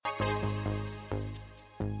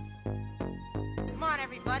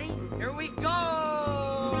Here we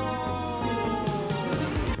go!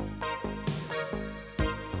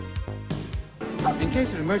 In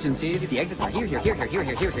case of emergency, the exits are here,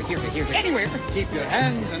 anywhere. Keep your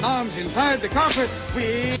hands and arms inside the carpet.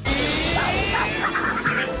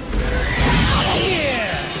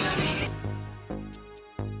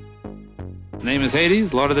 Name is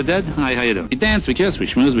Hades, Lord of the Dead. Hi, how you doing? We dance, we kiss, we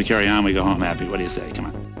schmooze, we carry on, we go home happy. What do you say? Come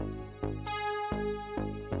on.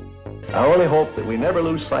 I only hope that we never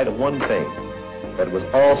lose sight of one thing, that it was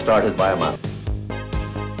all started by a mouse.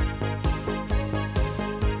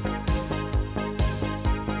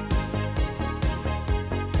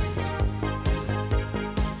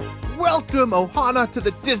 Welcome, Ohana, to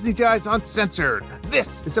the Disney Guys Uncensored.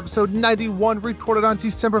 This is episode 91, recorded on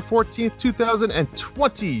December 14th,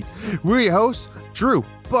 2020. We're your hosts, Drew,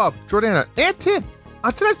 Bob, Jordana, and Tim.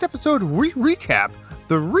 On tonight's episode, we recap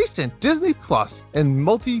the recent Disney Plus and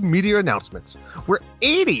multimedia announcements, where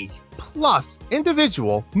 80 plus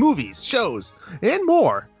individual movies, shows, and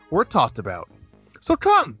more were talked about. So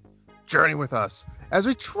come, journey with us as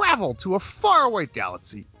we travel to a faraway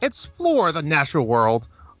galaxy, explore the natural world,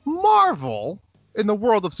 marvel in the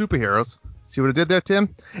world of superheroes, see what I did there,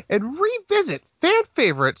 Tim, and revisit fan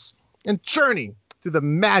favorites and journey through the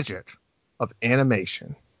magic of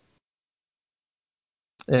animation.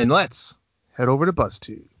 And let's head over to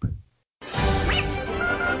BuzzTube.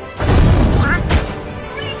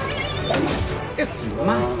 If you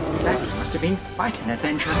mind, that must have been quite an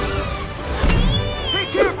adventure. Hey,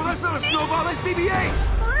 careful! That's not a snowball, that's BB-8!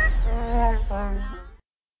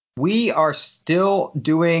 We are still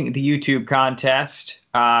doing the YouTube contest.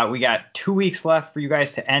 We got 2 weeks left for you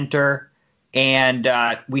guys to enter. And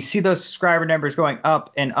we see those subscriber numbers going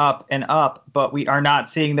up and up and up, but we are not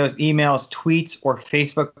seeing those emails, tweets, or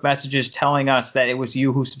Facebook messages telling us that it was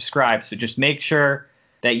you who subscribed. So just make sure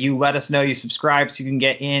that you let us know you subscribed so you can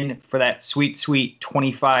get in for that sweet, sweet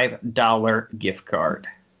 $25 gift card.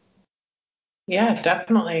 Yeah,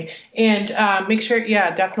 definitely. And make sure,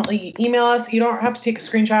 definitely email us. You don't have to take a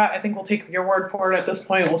screenshot. I think we'll take your word for it at this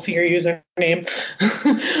point. We'll see your username.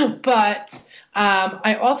 But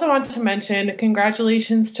I also want to mention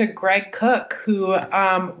congratulations to Greg Cook, who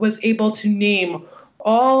was able to name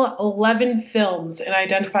all 11 films and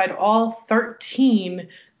identified all 13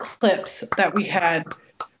 clips that we had.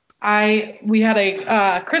 We had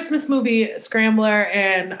a Christmas movie Scrambler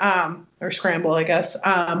and or Scramble, I guess.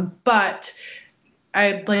 But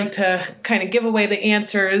I'd like to kind of give away the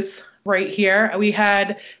answers right here. We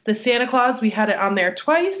had the Santa Claus. We had it on there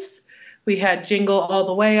twice. We had Jingle All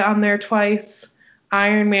the Way on there twice.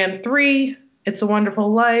 Iron Man 3, It's a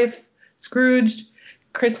Wonderful Life, Scrooged,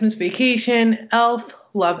 Christmas Vacation, Elf,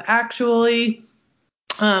 Love Actually,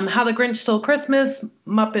 How the Grinch Stole Christmas,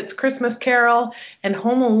 Muppets Christmas Carol, and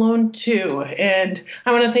Home Alone 2. And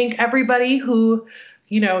I want to thank everybody who,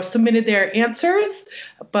 submitted their answers.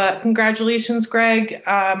 But congratulations, Greg.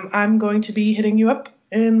 I'm going to be hitting you up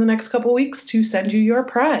in the next couple weeks to send you your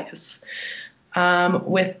prize.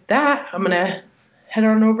 With that, I'm going to head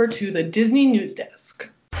on over to the Disney News Desk.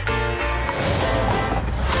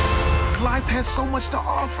 Life has so much to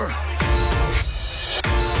offer.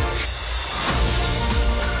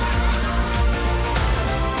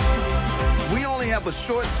 We only have a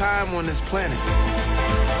short time on this planet.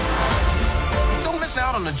 Don't miss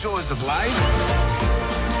out on the joys of life.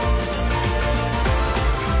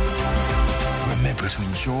 Remember to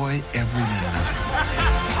enjoy every minute of it.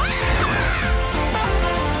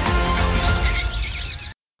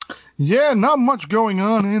 Yeah, not much going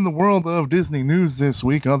on in the world of Disney news this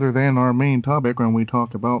week other than our main topic when we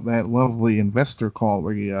talk about that lovely investor call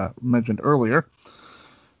we mentioned earlier.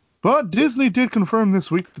 But Disney did confirm this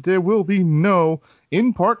week that there will be no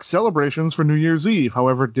in-park celebrations for New Year's Eve.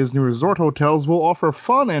 However, Disney Resort hotels will offer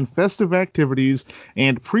fun and festive activities,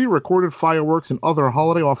 and pre-recorded fireworks and other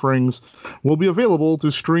holiday offerings will be available to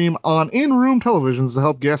stream on in-room televisions to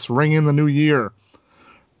help guests ring in the new year.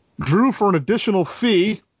 Drew, for an additional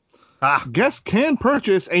fee, guests can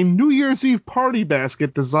purchase a New Year's Eve party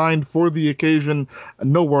basket designed for the occasion.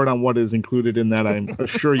 No word on what is included in that. I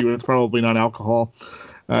assure you it's probably not alcohol.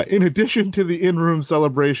 In addition to the in-room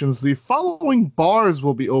celebrations, the following bars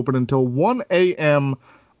will be open until 1 a.m.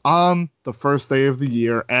 on the first day of the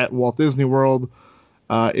year at Walt Disney World.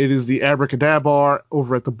 It is the Abracadabra Bar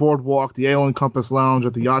over at the Boardwalk, the Ale and Compass Lounge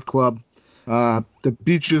at the Yacht Club, the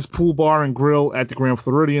Beaches Pool Bar and Grill at the Grand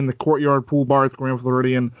Floridian, the Courtyard Pool Bar at the Grand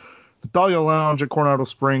Floridian, the Dahlia Lounge at Coronado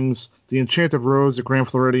Springs, the Enchanted Rose at Grand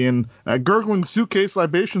Floridian, Gurgling Suitcase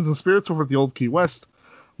Libations and Spirits over at the Old Key West,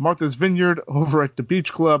 Martha's Vineyard over at the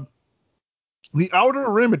Beach Club, the Outer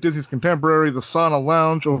Rim at Disney's Contemporary, the Sauna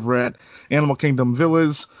Lounge over at Animal Kingdom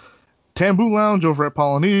Villas, Tamboo Lounge over at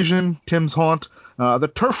Polynesian, Tim's Haunt,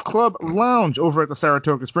 the Turf Club Lounge over at the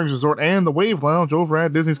Saratoga Springs Resort, and the Wave Lounge over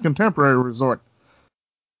at Disney's Contemporary Resort.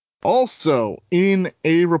 Also, in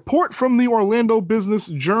a report from the Orlando Business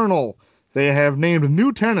Journal, they have named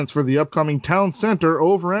new tenants for the upcoming town center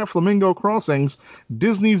over at Flamingo Crossings,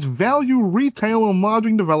 Disney's value retail and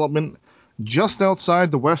lodging development just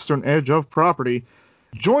outside the western edge of property.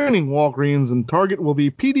 Joining Walgreens and Target will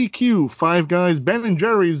be PDQ, Five Guys, Ben &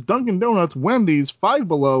 Jerry's, Dunkin' Donuts, Wendy's, Five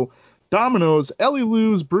Below, Domino's, Ellie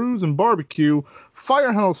Lou's Brews and Barbecue,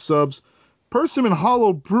 Firehouse Subs, Persimmon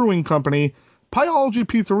Hollow Brewing Company, Pyology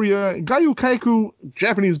Pizzeria, Gayu Kaiku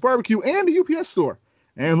Japanese Barbecue, and a UPS store.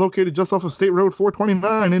 And located just off of State Road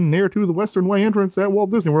 429 and near to the Western Way entrance at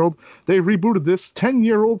Walt Disney World, they rebooted this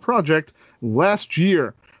 10-year-old project last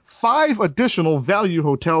year. 5 additional value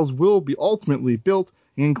hotels will be ultimately built,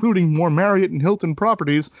 including more Marriott and Hilton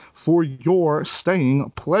properties for your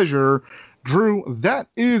staying pleasure. Drew, that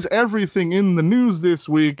is everything in the news this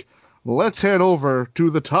week. Let's head over to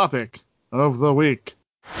the topic of the week.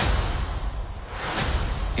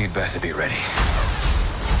 You'd better be ready.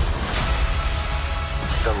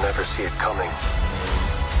 They'll never see it coming.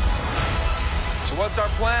 So what's our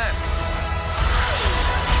plan?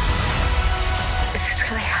 Is this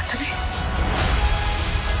really happening?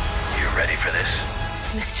 You ready for this?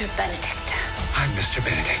 Mr. Benedict. I'm Mr.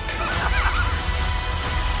 Benedict.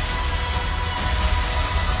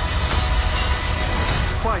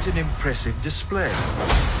 Quite an impressive display.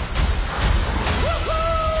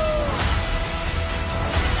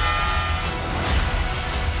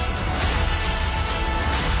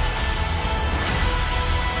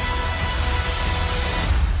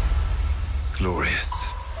 Glorious.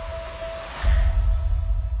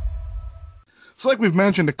 So like we've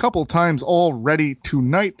mentioned a couple times already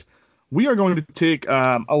tonight, we are going to take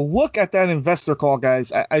a look at that investor call,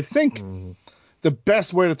 guys. I think the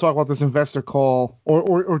best way to talk about this investor call,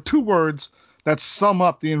 or 2 words that sum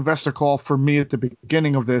up the investor call for me at the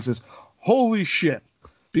beginning of this, is holy shit.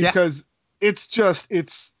 Because it's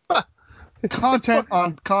content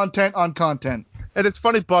on content on content. And it's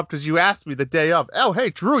funny, Bob, because you asked me the day of, oh, hey,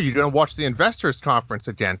 Drew, you going to watch the investors conference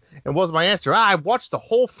again? And what was my answer? I watched the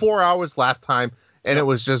whole 4 hours last time, and it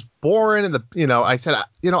was just boring. And I said,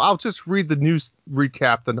 I'll just read the news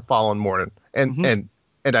recap the following morning. And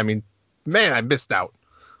I mean, man, I missed out.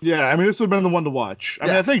 Yeah, I mean, this would have been the one to watch. I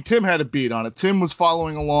mean, I think Tim had a beat on it. Tim was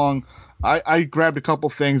following along. I grabbed a couple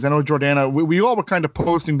things. I know Jordana, we all were kind of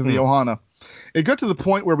posting to the Ohana. It got to the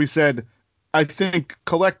point where we said, I think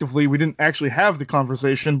collectively we didn't actually have the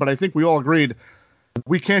conversation, but I think we all agreed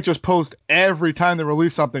we can't just post every time they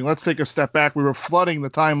release something. Let's take a step back. We were flooding the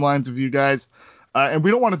timelines of you guys, and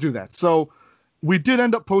we don't want to do that. So we did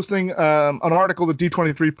end up posting an article that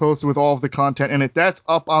D23 posted with all of the content in it. That's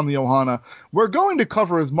up on the Ohana. We're going to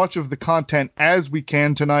cover as much of the content as we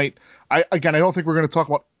can tonight. I don't think we're going to talk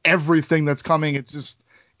about everything that's coming.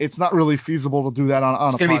 It's not really feasible to do that on a podcast.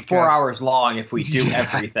 It's going to be 4 hours long if we do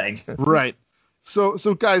everything. Right. So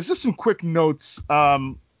guys, just some quick notes.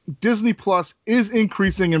 Disney Plus is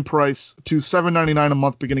increasing in price to $7.99 a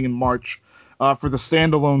month beginning in March for the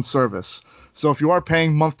standalone service. So if you are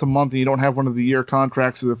paying month to month and you don't have one of the year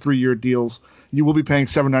contracts or the 3-year deals, you will be paying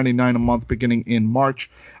 $7.99 a month beginning in March.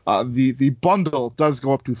 The bundle does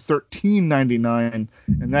go up to $13.99,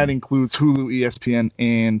 and that includes Hulu, ESPN,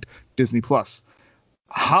 and Disney Plus.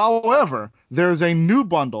 However, there's a new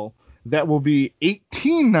bundle that will be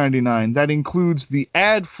 $18.99 that includes the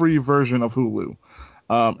ad-free version of Hulu.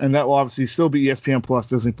 And that will obviously still be ESPN Plus,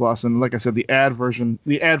 Disney Plus, and like I said, the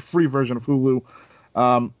ad-free version of Hulu.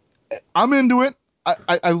 I'm into it.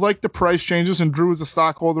 I like the price changes, and Drew, as a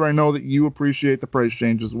stockholder, I know that you appreciate the price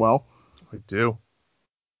change as well. I do.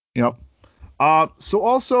 Yep. So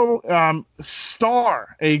also,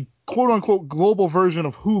 Star, a quote-unquote global version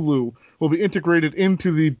of Hulu, will be integrated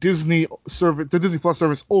into the Disney Plus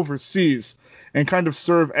service overseas, and kind of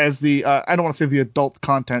serve as the I don't want to say the adult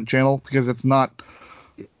content channel, because it's not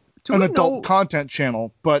an adult content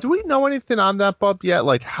channel. But do we know anything on that, Bub, yet?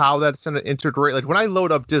 Like how that's going to integrate? Like when I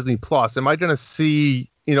load up Disney Plus, am I going to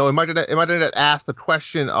see? Am I going to ask the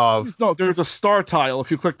question of? No, there's a star tile.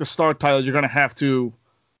 If you click the star tile, you're going to have to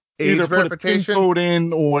either put a PIN code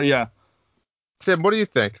in or Tim, what do you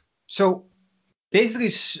think? So basically,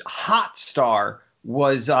 Hotstar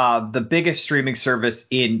was the biggest streaming service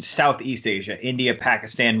in Southeast Asia, India,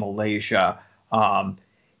 Pakistan, Malaysia,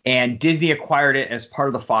 and Disney acquired it as part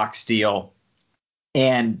of the Fox deal,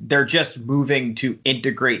 and they're just moving to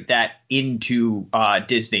integrate that into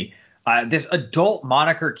Disney. This adult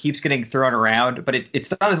moniker keeps getting thrown around, but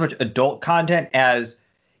it's not as much adult content as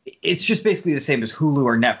it's just basically the same as Hulu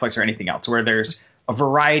or Netflix or anything else, where there's a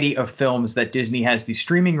variety of films that Disney has the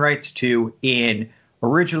streaming rights to in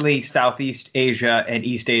originally Southeast Asia and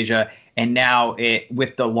East Asia, and now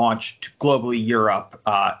with the launch to globally Europe,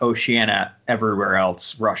 Oceania, everywhere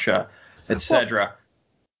else, Russia, etc.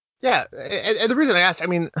 Yeah, and the reason I asked, I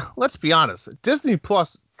mean, let's be honest, Disney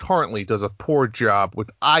Plus currently does a poor job with,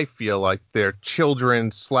 I feel like, their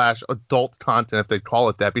children/adult content, if they call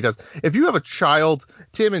it that, because if you have a child,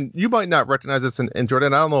 Tim, and you might not recognize this, and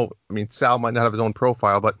Jordan, I don't know, I mean, Sal might not have his own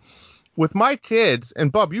profile, but with my kids,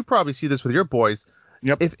 and Bub, you probably see this with your boys,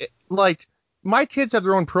 if like my kids have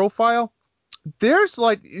their own profile, there's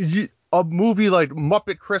like a movie like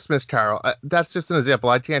Muppet Christmas Carol. That's just an example.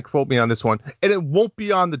 I can't quote me on this one. And it won't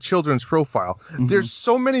be on the children's profile. Mm-hmm. There's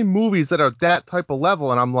so many movies that are that type of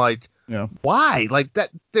level. And I'm like, why? Like that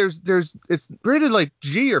it's rated like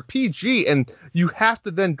G or PG, and you have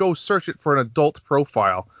to then go search it for an adult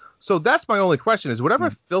profile. So that's my only question is whatever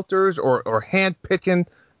filters or hand picking,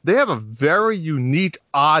 they have a very unique,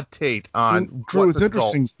 odd take on Drew, it's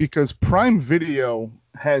interesting because Prime Video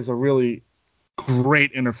has a really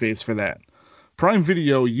great interface for that. Prime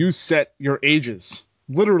Video, you set your ages.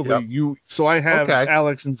 Literally, So I have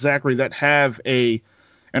Alex and Zachary that have an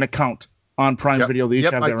account on Prime Video. They each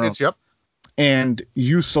have their own. And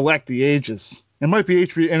you select the ages. It might be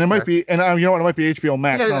HBO, and it might be, and you know what? It might be HBO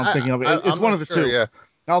Max. Now I'm thinking of it. It's one of the two. Yeah.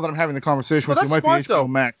 Now that I'm having the conversation with you, it might be HBO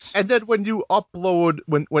Max. And then when you upload,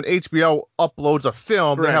 when HBO uploads a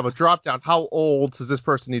film, they have a drop down. How old does this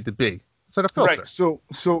person need to be? Instead of filter. Right. So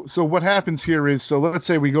what happens here is, so let's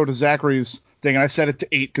say we go to Zachary's thing, and I set it to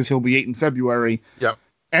 8 because he'll be 8 in February. Yep.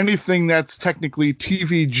 Anything that's technically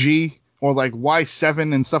TVG or like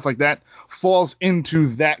Y7 and stuff like that falls into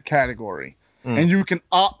that category. And you can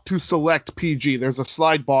opt to select PG. There's a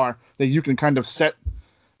slide bar that you can kind of set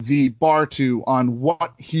the bar to on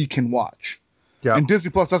what he can watch. Yeah. And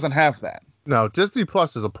Disney Plus doesn't have that. No, Disney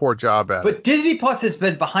Plus is a poor job at it. But Disney Plus has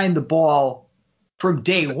been behind the ball from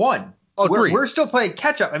day one. We're still playing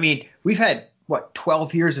catch up. I mean, we've had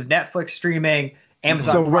 12 years of Netflix streaming,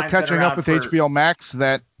 Amazon. So we're catching up with HBO Max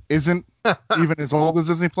that isn't even as old as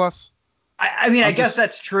Disney Plus. I mean, I guess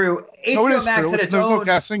that's true. HBO Max true. had its There's own. No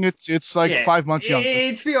guessing. It's like 5 months younger.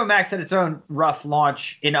 HBO Max had its own rough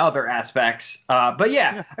launch in other aspects. But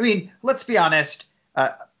I mean, let's be honest.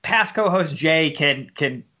 Past co-host Jay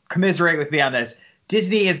can commiserate with me on this.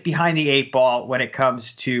 Disney is behind the 8 ball when it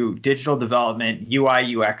comes to digital development,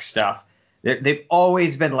 UI, UX stuff. They've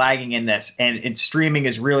always been lagging in this, and streaming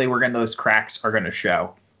is really where those cracks are going to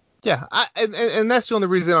show. Yeah, and that's the only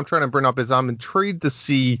reason I'm trying to bring up is I'm intrigued to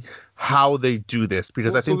see how they do this,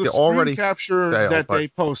 because I think the they already capture that they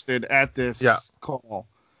posted at this call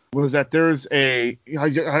was that there's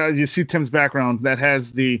you see Tim's background that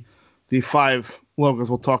has the 5 logos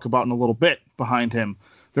we'll talk about in a little bit behind him.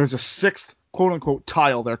 There's a 6th quote unquote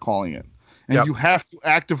tile, they're calling it, and you have to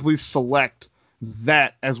actively select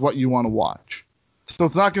that as what you want to watch. So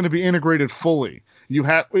it's not going to be integrated fully.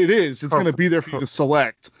 It's going to be there for you to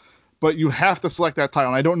select, but you have to select that tile.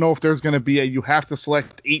 And I don't know if there's going to be you have to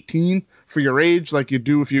select 18 for your age, like you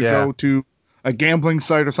do if you go to a gambling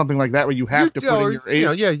site or something like that, where you have to put in your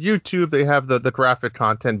age. YouTube, they have the graphic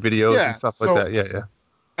content videos and stuff like that.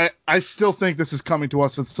 Yeah. I still think this is coming to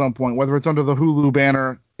us at some point, whether it's under the Hulu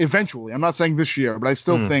banner eventually. I'm not saying this year, but I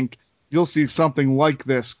still think you'll see something like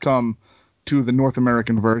this come to the North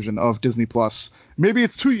American version of Disney Plus. Maybe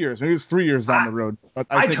it's 2 years, maybe it's 3 years down the road. But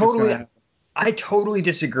I totally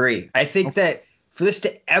disagree. I think that for this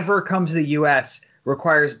to ever come to the U.S.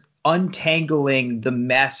 requires untangling the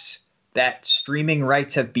mess that streaming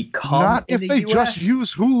rights have become. Not if they just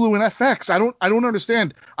use Hulu and FX. I don't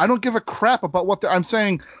understand. I don't give a crap about what I'm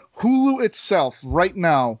saying. Hulu itself right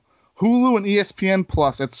now, Hulu and ESPN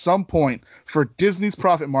Plus at some point for Disney's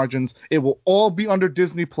profit margins, it will all be under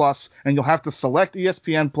Disney Plus, and you'll have to select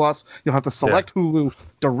ESPN Plus. You'll have to select Hulu.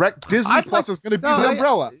 Disney Plus is going to be the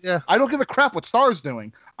umbrella. I don't give a crap what Star's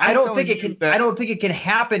doing. I don't think it can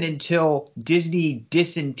happen until Disney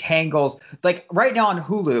disentangles. Like right now on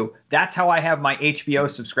Hulu, that's how I have my HBO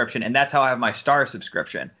subscription, and that's how I have my Star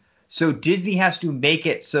subscription. So Disney has to make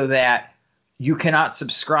it so that you cannot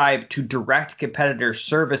subscribe to direct competitor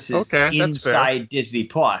services inside Disney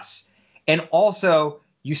Plus. And also,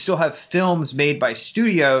 you still have films made by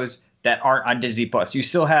studios that aren't on Disney Plus. You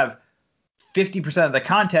still have 50% of the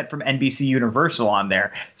content from NBC Universal on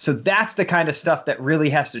there. So that's the kind of stuff that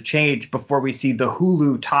really has to change before we see the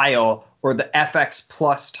Hulu tile or the FX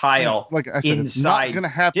Plus tile like I said, inside. It's not going to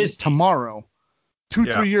happen tomorrow.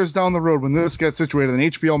 2-3 years down the road when this gets situated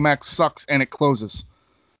and HBO Max sucks and it closes.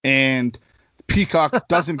 And Peacock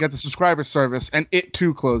doesn't get the subscriber service and it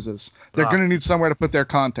too closes. They're going to need somewhere to put their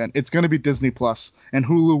content. It's going to be Disney Plus, and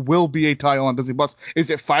Hulu will be a title on Disney Plus. Is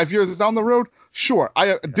it 5 years down the road? Sure.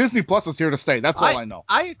 Disney Plus is here to stay. That's all I know.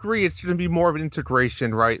 I agree. It's going to be more of an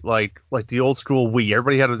integration, right? Like the old school Wii.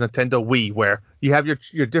 Everybody had a Nintendo Wii where you have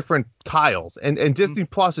your different tiles, and Disney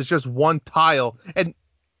Plus is just one tile. And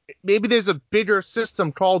maybe there's a bigger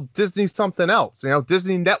system called Disney something else,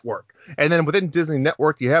 Disney Network. And then within Disney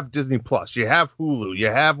Network, you have Disney Plus, you have Hulu, you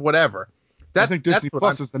have whatever. I think Disney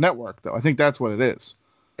Plus is the network, though. I think that's what it is.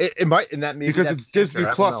 It might, and that maybe because it's Disney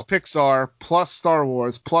Plus Pixar plus Star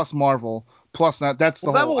Wars plus Marvel plus that. That's the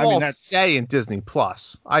whole. That will all stay in Disney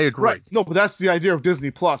Plus. I agree. Right. No, but that's the idea of Disney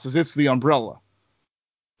Plus is it's the umbrella.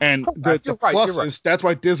 And the plus is that's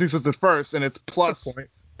why Disney's is the first, and it's plus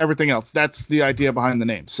everything else. That's the idea behind the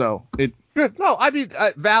name. So it. Good. No, I mean,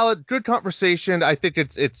 valid, good conversation. I think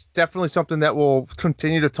it's definitely something that we'll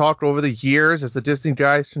continue to talk over the years as the Disney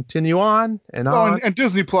guys continue on and on. And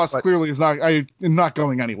Disney Plus clearly is not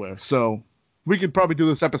going anywhere. So we could probably do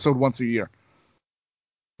this episode once a year.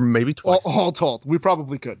 Maybe twice. All told, we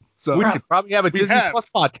probably could. So we could probably have a Disney Plus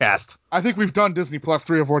podcast. I think we've done Disney Plus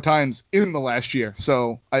 3 or 4 times in the last year.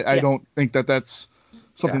 So I don't think that's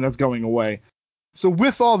something that's going away. So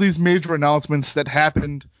with all these major announcements that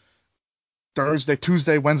happened Thursday,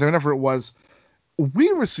 Tuesday, Wednesday, whenever it was,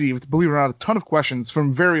 we received, believe it or not, a ton of questions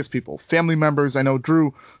from various people, family members. I know,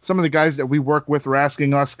 Drew, some of the guys that we work with were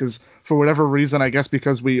asking us because for whatever reason, I guess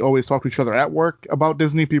because we always talk to each other at work about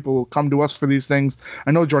Disney, people will come to us for these things.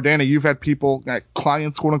 I know, Jordana, you've had people,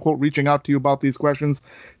 clients, quote unquote, reaching out to you about these questions.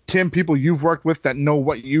 Tim, people you've worked with that know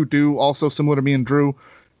what you do, also similar to me and Drew,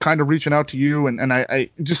 kind of reaching out to you and I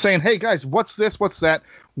just saying, hey guys, what's this? What's that?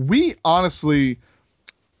 We honestly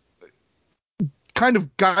kind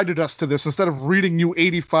of guided us to this instead of reading you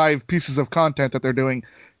 85 pieces of content that they're doing,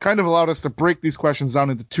 kind of allowed us to break these questions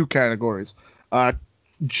down into 2 categories.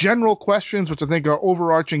 General questions, which I think are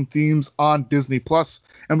overarching themes on Disney Plus,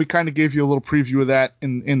 and we kind of gave you a little preview of that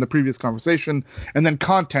in the previous conversation, and then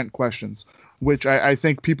content questions, which I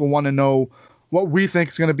think people want to know what we think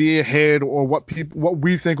is going to be a hit or what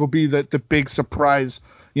we think will be the big surprise,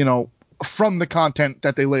 from the content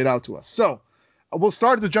that they laid out to us. So we'll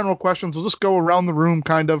start at the general questions. We'll just go around the room,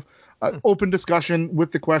 kind of open discussion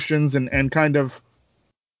with the questions and kind of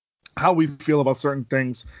how we feel about certain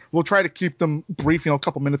things. We'll try to keep them brief, a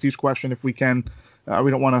couple minutes each question if we can.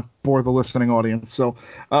 We don't want to bore the listening audience. So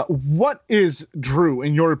what is, Drew,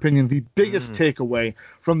 in your opinion, the biggest takeaway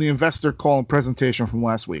from the investor call and presentation from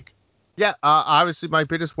last week? Yeah, obviously my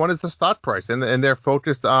biggest one is the stock price, and they're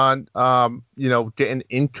focused on, getting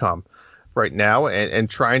income right now and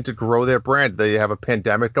trying to grow their brand. They have a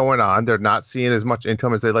pandemic going on. They're not seeing as much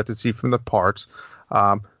income as they'd like to see from the parks.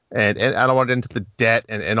 And I don't want to get into the debt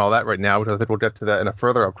and all that right now, because I think we'll get to that in a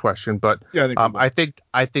further up question. But yeah, I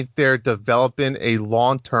think they're developing a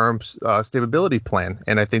long-term stability plan,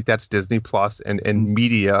 and I think that's Disney Plus and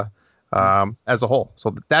media as a whole.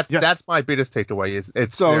 So that's my biggest takeaway.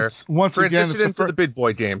 It's once again into the big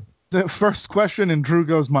boy game. The first question, and Drew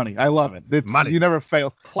goes money. I love it. It's money. You never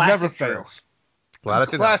fail. Classic never Drew. fails.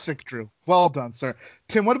 Classic Drew. Well done, sir.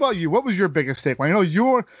 Tim, what about you? What was your biggest takeaway? I know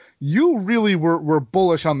you really were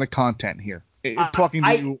bullish on the content here, talking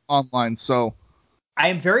to you online. So I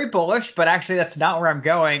am very bullish, but actually that's not where I'm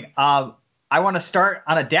going. I want to start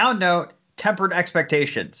on a down note, tempered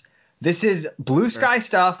expectations. This is blue sky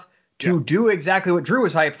stuff to do exactly what Drew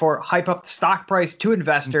was hyped for, hype up the stock price to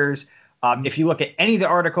investors. If you look at any of the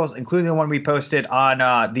articles, including the one we posted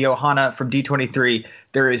on the Ohana from D23,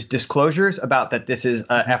 there is disclosures about that this is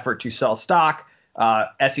an effort to sell stock,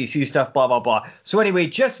 SEC stuff, blah, blah, blah. So anyway,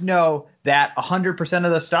 just know that 100%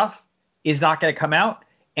 of the stuff is not going to come out.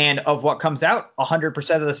 And of what comes out,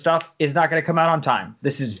 100% of the stuff is not going to come out on time.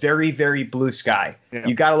 This is very, very blue sky. Yeah.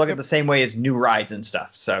 You got to look at the same way as new rides and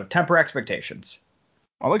stuff. So temper expectations.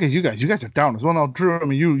 I look at you guys. You guys are down as well. Now, Drew, I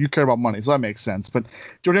mean, you care about money, so that makes sense. But,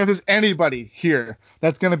 Jordan, if there's anybody here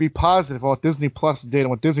that's going to be positive about Disney Plus did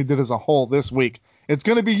and what Disney did as a whole this week, it's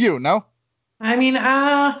going to be you, no? I mean,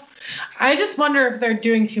 I just wonder if they're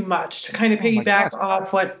doing too much to kind of piggyback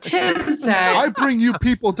off what Tim said. I bring you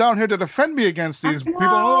people down here to defend me against these people.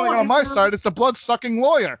 Only on my side is the blood-sucking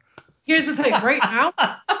lawyer. Here's the thing. Right now,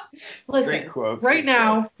 listen, right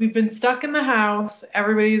now, we've been stuck in the house.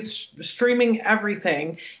 Everybody's streaming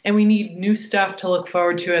everything, and we need new stuff to look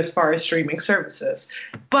forward to as far as streaming services.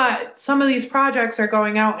 But some of these projects are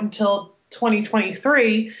going out until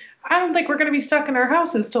 2023. I don't think we're going to be stuck in our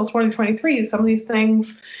houses till 2023. Some of these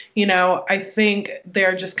things, I think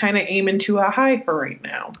they're just kind of aiming too high for right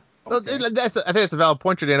now. I think that's a valid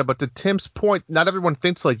point, Jordana, but to Tim's point, not everyone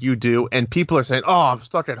thinks like you do, and people are saying, oh, I'm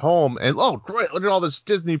stuck at home, and oh, great, look at all this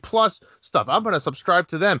Disney Plus stuff. I'm going to subscribe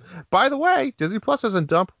to them. By the way, Disney Plus isn't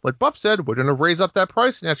dumb. Like Bub said, we're going to raise up that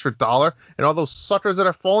price an extra $1, and all those suckers that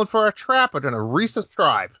are falling for our trap are going to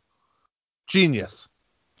resubscribe. Genius.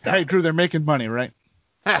 Hey, Drew, they're making money, right?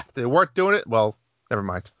 If they weren't doing it, well, never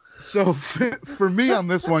mind. So for me on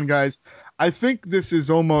this one, guys, I think this is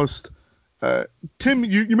almost Tim,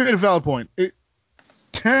 you made a valid point.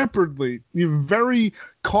 Temperedly, you're very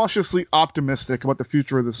cautiously optimistic about the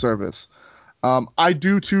future of the service. I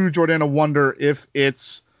do too, Jordana, wonder if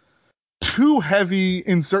it's too heavy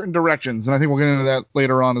in certain directions, and I think we'll get into that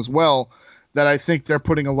later on as well, that I think they're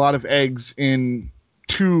putting a lot of eggs in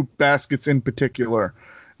two baskets in particular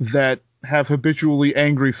that have habitually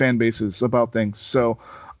angry fan bases about things. So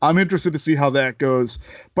I'm interested to see how that goes.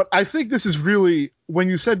 But I think this is really, when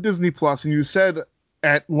you said Disney Plus and you said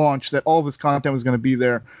at launch that all this content was going to be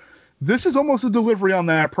there, this is almost a delivery on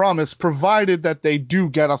that promise, provided that they do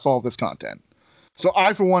get us all this content. So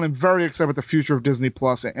I, for one, am very excited about the future of Disney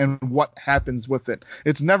Plus and what happens with it.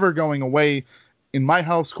 It's never going away in my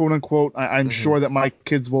house, quote unquote. I'm sure that my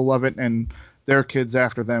kids will love it, and their kids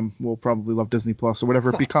after them will probably love Disney Plus or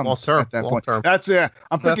whatever it becomes at that point. That's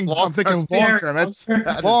I'm thinking long term. That's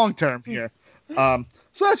long term here. So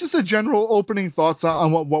that's just a general opening thoughts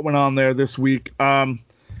on what went on there this week.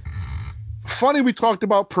 Funny we talked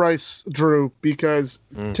about price, Drew, because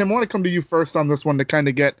Tim, I want to come to you first on this one to kind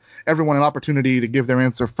of get everyone an opportunity to give their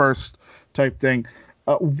answer first type thing.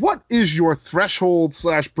 What is your threshold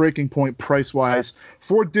 / breaking point price wise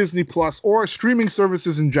for Disney Plus or streaming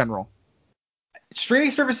services in general?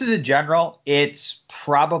 Streaming services in general, it's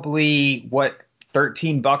probably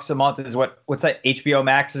 $13 a month is what's that HBO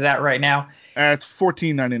Max is at right now? It's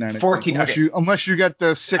 $14.99. $14. Unless you get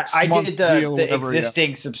the 6 month did deal, the whatever,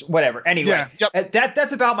 existing whatever. Anyway,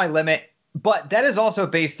 that's about my limit. But that is also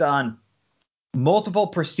based on multiple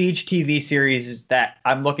prestige TV series that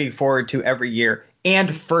I'm looking forward to every year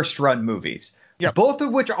and first run movies. Both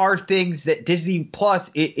of which are things that Disney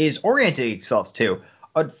Plus is orienting itself to.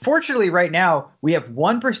 Unfortunately, right now, we have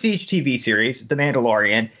one prestige TV series, The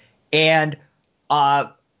Mandalorian, and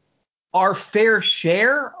our fair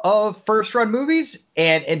share of first-run movies,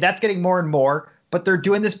 and that's getting more and more, but they're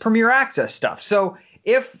doing this Premier Access stuff. So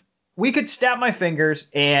if we could snap my fingers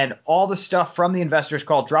and all the stuff from the Investors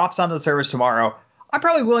Call drops onto the service tomorrow, I'm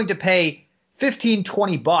probably willing to pay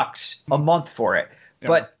 $15-20 a month for it. Yeah.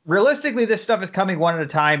 But realistically, this stuff is coming one at a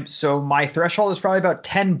time, so my threshold is probably about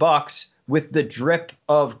 $10 with the drip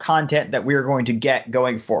of content that we are going to get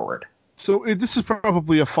going forward. So this is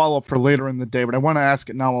probably a follow-up for later in the day, but I want to ask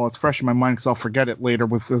it now while it's fresh in my mind because I'll forget it later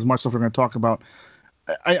with as much stuff we're going to talk about.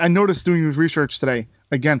 I noticed doing research today,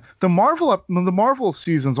 again, the Marvel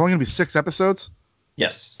season's only going to be 6 episodes.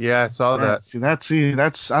 Yes. Yeah, I saw that.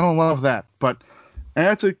 That's I don't love that, but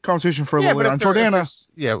that's a conversation for a little later on. Jordana.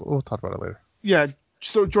 Yeah, we'll talk about it later. Yeah.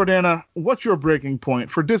 So Jordana, what's your breaking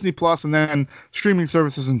point for Disney Plus and then streaming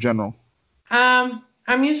services in general?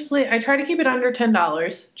 I try to keep it under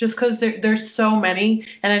 $10 just because there's so many,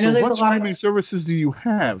 and I know there's a lot of. What streaming services do you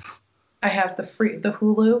have? I have the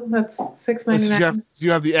Hulu. That's $6.99. So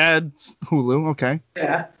you have the ads Hulu, okay?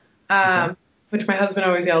 Yeah. Which my husband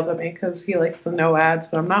always yells at me because he likes the no ads,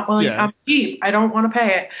 but I'm not willing. Yeah. I'm cheap. I don't want to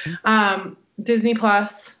pay it. Disney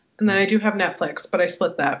Plus, and then I do have Netflix, but I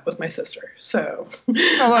split that with my sister. So.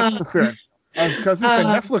 Oh, that's fair. Because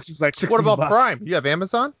Netflix is like $60. What about Prime? You have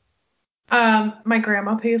Amazon? My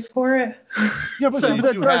grandma pays for it. Yeah, but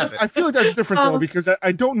I feel like that's different though, because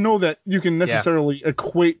I don't know that you can necessarily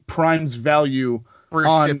equate Prime's value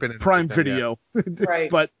on Prime Video. Right.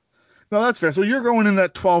 But no, that's fair. So you're going in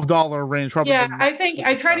that $12 range, probably. Yeah, I think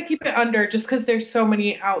I try to keep it under just because there's so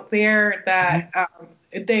many out there that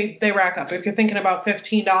they rack up. If you're thinking about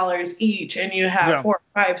 $15 each and you have 4 or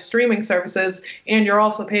 5 streaming services and you're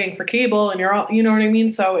also paying for cable and you know what I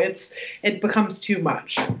mean? So it becomes too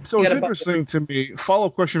much. So it's interesting to me.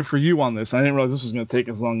 Follow-up question for you on this. I didn't realize this was going to take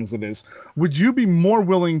as long as it is. Would you be more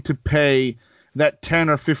willing to pay that $10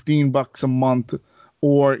 or $15 a month,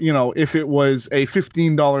 or, if it was a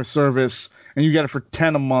 $15 service and you get it for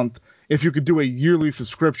 $10 a month, if you could do a yearly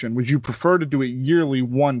subscription? Would you prefer to do it yearly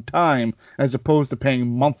one time as opposed to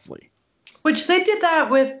paying monthly? Which they did that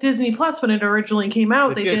with Disney Plus when it originally came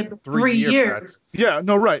out. They did 3 years. Yeah,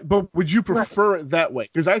 no, right. But would you prefer it that way?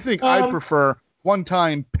 Because I think I prefer one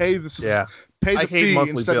time, pay the fee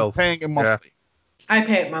instead of paying it monthly. Yeah. I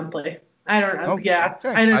pay it monthly. I don't know. Yeah.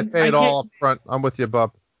 Okay. I pay it all up front. I'm with you,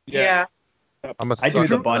 Bub. Yeah. I do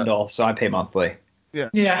the bundle, so I pay monthly. Yeah.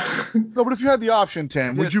 No, but if you had the option,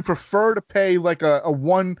 Tim, would you prefer to pay like a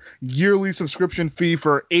one yearly subscription fee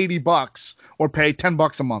for $80 or pay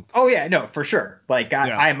 $10 a month? Oh yeah, no, for sure. Like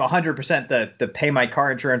I'm 100% the pay my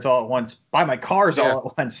car insurance all at once, buy my cars all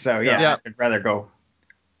at once. So I'd rather go.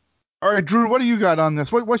 All right, Drew, what do you got on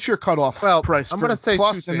this? What's your cutoff price I'm for gonna say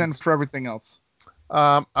Plus two and then things. for everything else?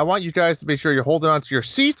 I want you guys to make sure you're holding on to your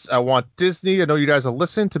seats. I want Disney. I know you guys are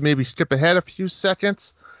listening to maybe skip ahead a few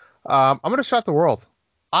seconds. I'm going to shock the world.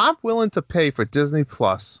 I'm willing to pay for Disney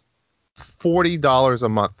Plus $40 a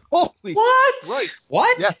month. Holy What? Christ.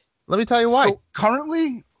 What? Yes. Let me tell you why. So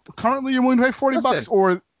currently you're willing to pay $40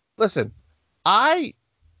 or listen,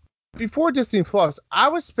 before Disney Plus, I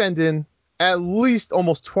was spending at least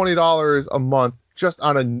almost $20 a month just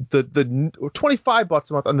on the $25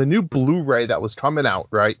 a month on the new Blu-ray that was coming out,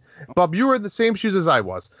 right? Bob, you were in the same shoes as I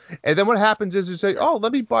was. And then what happens is you say, oh,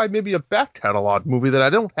 let me buy maybe a back catalog movie that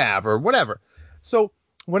I don't have or whatever. So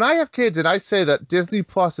when I have kids and I say that Disney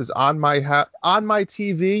Plus is on my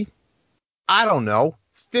TV, I don't know,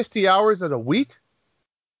 50 hours in a week?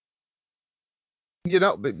 You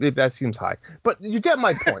know, that seems high. But you get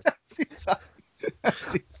my point. that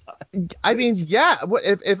seems high. I mean, yeah,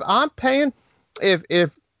 if I'm paying...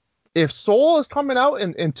 If Soul is coming out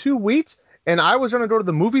in 2 weeks and I was going to go to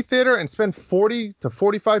the movie theater and spend $40 to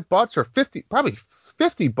 $45 or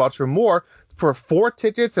 $50 or more for 4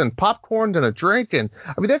 tickets and popcorn and a drink, and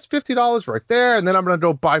I mean that's $50 right there, and then I'm going to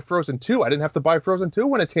go buy Frozen 2. I didn't have to buy Frozen 2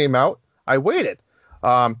 when it came out. I waited.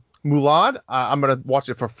 Mulan, I'm going to watch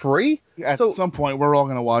it for free. At some point, we're all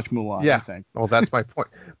going to watch Mulan, I think. Well, that's my point.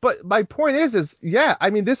 But my point is,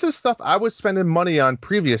 I mean, this is stuff I was spending money on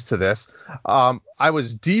previous to this. I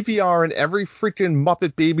was DVRing every freaking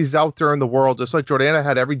Muppet Babies out there in the world, just like Jordana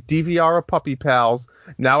had every DVR of Puppy Pals.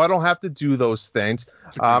 Now I don't have to do those things.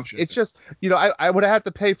 It's just, I would have had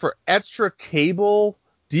to pay for extra cable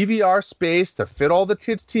DVR space to fit all the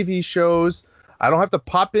kids' TV shows. I don't have to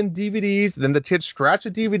pop in DVDs. Then the kids scratch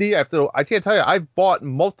a DVD. I can't tell you. I've bought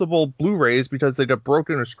multiple Blu-rays because they got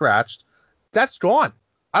broken or scratched. That's gone.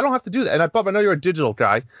 I don't have to do that. And Bob, I know you're a digital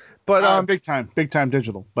guy, but big time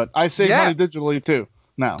digital. But I save money digitally too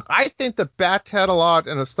now. I think the back catalog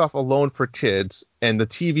and the stuff alone for kids and the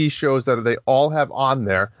TV shows that they all have on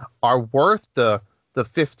there are worth the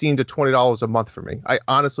 $15 to $20 a month for me. I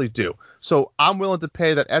honestly do. So I'm willing to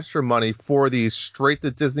pay that extra money for these straight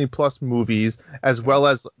to Disney Plus movies, as well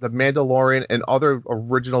as The Mandalorian and other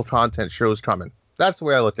original content shows coming. That's the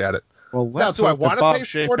way I look at it. Well, that's why Bob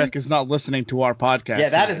Chapek is not listening to our podcast. Yeah,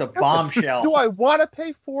 that is a bombshell. Do I want to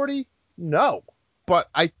pay $40? No, but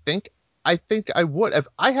I think I would. If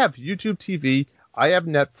I have YouTube TV, I have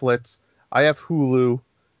Netflix, I have Hulu,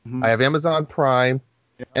 I have Amazon Prime,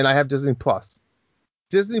 and I have Disney Plus.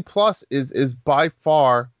 Disney Plus is by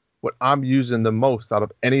far what I'm using the most out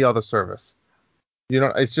of any other service.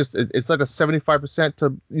 It's just it's like a 75%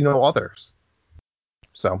 to others.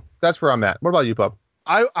 So that's where I'm at. What about you, Bub?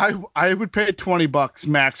 I would pay $20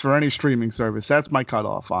 max for any streaming service. That's my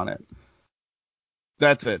cutoff on it.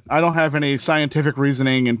 That's it. I don't have any scientific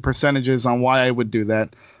reasoning and percentages on why I would do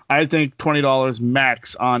that. I think $20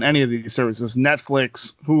 max on any of these services.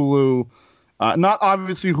 Netflix, Hulu. Not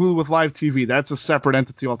obviously Hulu with live TV. That's a separate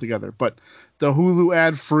entity altogether. But the Hulu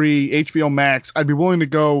ad-free, HBO Max, I'd be willing to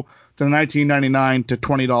go to the $19.99 to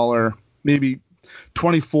 $20, maybe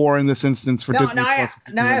 $24 in this instance for Disney Plus.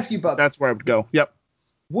 Now I ask you, Bob. That's where I would go. Yep.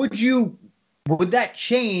 Would that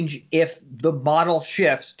change if the model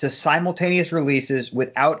shifts to simultaneous releases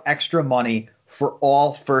without extra money for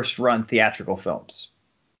all first-run theatrical films?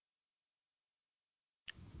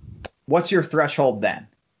 What's your threshold then?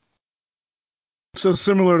 So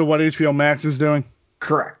similar to what HBO Max is doing?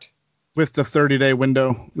 Correct. With the 30-day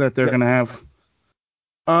window that they're going to have.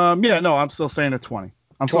 I'm still saying at 20.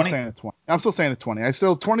 I'm still saying at 20. I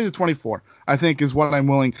still 20 to 24, I think, is what I'm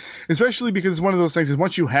willing, especially because it's one of those things is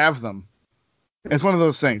once you have them, it's one of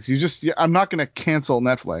those things. I'm not going to cancel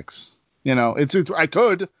Netflix.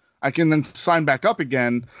 I can then sign back up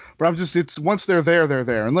again, but it's once they're there, they're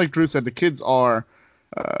there. And like Drew said, the kids are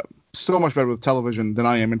so much better with television than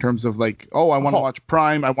I am in terms of like, I want to watch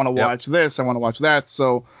Prime, I want to watch this, I want to watch that.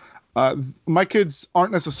 So my kids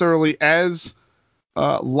aren't necessarily as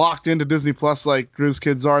locked into Disney Plus like Drew's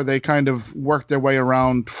kids are. They kind of work their way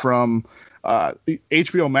around from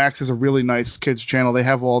HBO Max has a really nice kids channel. They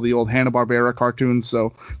have all the old Hanna-Barbera cartoons,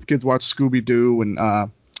 so the kids watch Scooby-Doo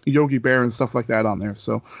and Yogi Bear and stuff like that on there.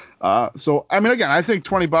 So I mean, again, I think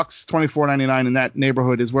 $20, $24.99 in that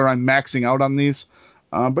neighborhood is where I'm maxing out on these.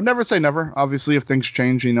 But never say never. Obviously, if things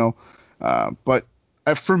change, but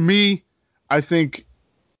for me, I think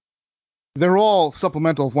They're all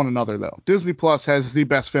supplemental of one another, though. Disney Plus has the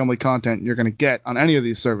best family content you're going to get on any of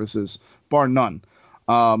these services, bar none.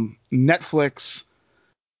 Netflix,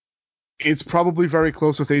 it's probably very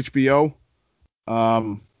close with HBO.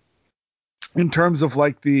 In terms of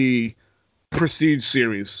like the prestige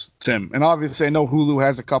series, Tim. And obviously I know Hulu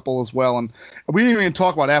has a couple as well. And we didn't even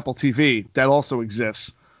talk about Apple TV. That also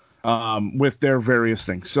exists with their various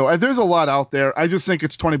things. So there's a lot out there. I just think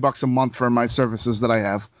it's $20 a month for my services that I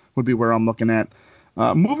have would be where I'm looking at.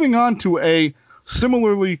 Moving on to a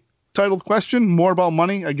similarly titled question, more about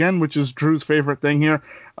money, again, which is Drew's favorite thing here.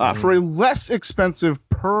 For a less expensive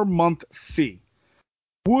per month fee,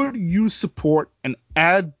 would you support an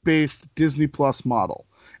ad-based Disney Plus model?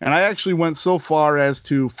 And I actually went so far as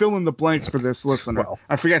to fill in the blanks for this listener.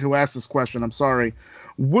 I forget who asked this question. I'm sorry.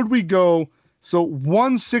 Would we go, so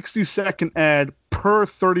 1 60-second ad per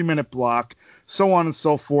 30-minute block, so on and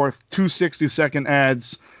so forth, 2 60-second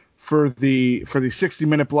ads for the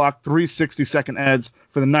 60-minute block, 3 60-second ads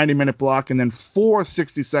for the 90-minute block, and then 4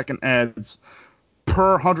 60-second ads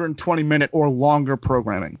per 120-minute or longer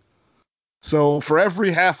programming. So for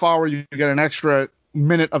every half hour, you get an extra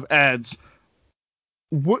minute of ads.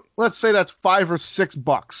 Let's say that's $5 or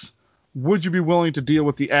 $6. Would you be willing to deal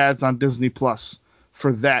with the ads on Disney Plus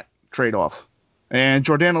for that trade-off? And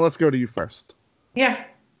Jordana, let's go to you first. Yeah,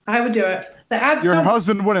 I would do it. The ads. Your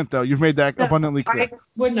husband wouldn't, though. You've made that abundantly clear. I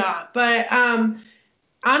would not. But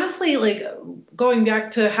honestly, like going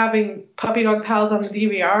back to having Puppy Dog Pals on the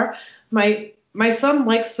DVR, my son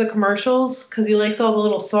likes the commercials because he likes all the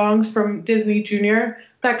little songs from Disney Junior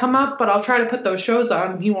that come up, but I'll try to put those shows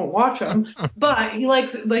on and he won't watch them. But he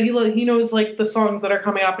likes, like, he knows like the songs that are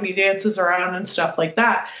coming up and he dances around and stuff like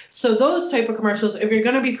that. So those type of commercials, if you're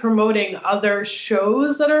going to be promoting other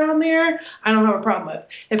shows that are on there, I don't have a problem with.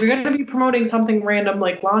 If you're going to be promoting something random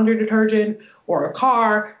like laundry detergent or a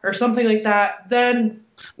car or something like that, then...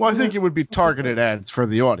 Well, I think it would be targeted ads for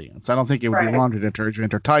the audience. I don't think it would be laundry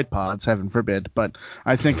detergent or Tide Pods, heaven forbid, but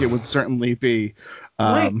I think it would certainly be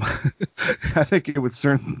I think it would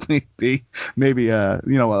certainly be maybe a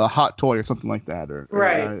hot toy or something like that.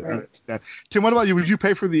 Right. Tim, what about you? Would you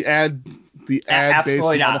pay for the ad?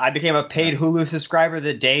 Absolutely not. I became a paid Hulu subscriber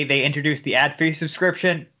the day they introduced the ad-free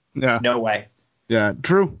subscription. Yeah. No way. Yeah.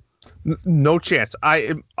 Drew? No chance.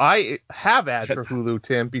 I have ads for Hulu,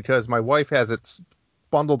 Tim, because my wife has it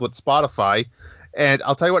bundled with Spotify, and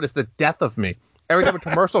I'll tell you what, it's the death of me. Every time a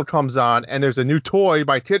commercial comes on and there's a new toy,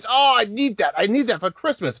 my kids, I need that for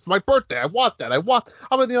Christmas, for my birthday, I'm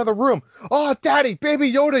in the other room. Oh, Daddy,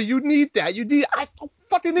 Baby Yoda, you need that. I don't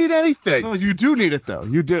fucking need anything. No, you do need it, though.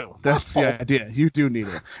 You do. That's the idea. You do need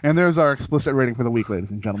it. And there's our explicit rating for the week,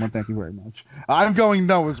 ladies and gentlemen. Thank you very much. I'm going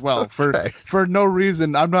no as well. Okay. For no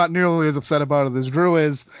reason. I'm not nearly as upset about it as Drew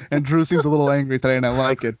is, and Drew seems a little angry today, and I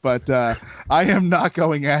like it. But I am not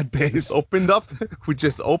going ad-based. We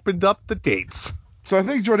just opened up the gates. So I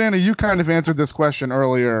think, Jordana, you kind of answered this question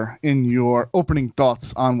earlier in your opening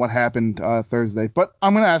thoughts on what happened Thursday, but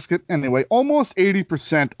I'm going to ask it anyway. Almost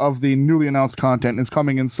 80% of the newly announced content is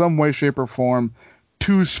coming in some way, shape, or form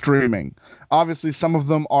to streaming. Obviously, some of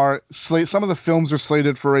the films are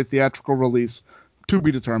slated for a theatrical release, to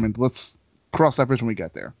be determined. Let's cross that bridge when we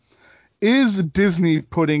get there. Is Disney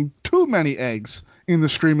putting too many eggs in the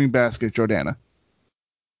streaming basket, Jordana?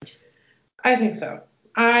 I think so.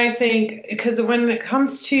 I think because when it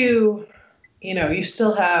comes to, you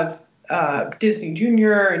still have Disney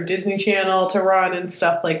Junior and Disney Channel to run and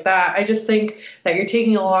stuff like that. I just think that you're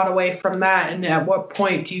taking a lot away from that. And at what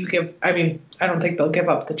point do you give? I mean, I don't think they'll give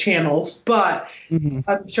up the channels, but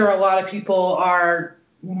I'm sure a lot of people are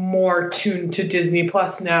more tuned to Disney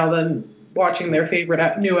Plus now than watching their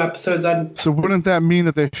favorite new episodes on. So wouldn't that mean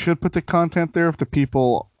that they should put the content there if the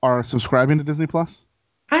people are subscribing to Disney Plus?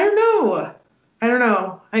 I don't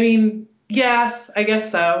know. I mean, yes, I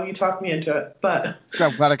guess so. You talked me into it, but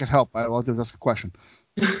I'm glad I could help. I'll just ask a question.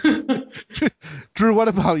 Drew, what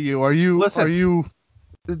about you? Are you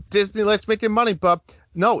Disney likes making money, but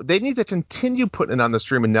no, they need to continue putting it on the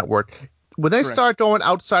streaming network. When they start going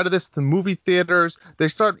outside of this to movie theaters, they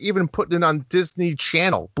start even putting it on Disney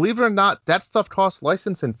Channel. Believe it or not, that stuff costs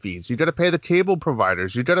licensing fees. You got to pay the cable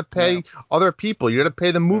providers. You got to pay other people. You got to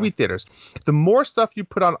pay the movie theaters. The more stuff you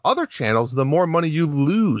put on other channels, the more money you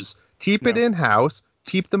lose. Keep it in-house.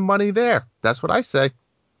 Keep the money there. That's what I say.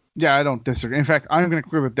 Yeah, I don't disagree. In fact, I'm going to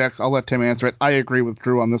clear the decks. I'll let Tim answer it. I agree with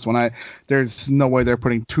Drew on this one. There's no way they're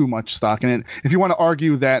putting too much stock in it. If you want to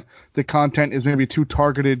argue that the content is maybe too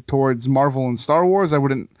targeted towards Marvel and Star Wars, I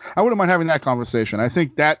wouldn't mind having that conversation. I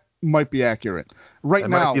think that might be accurate. Right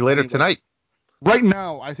now, might be later tonight. Right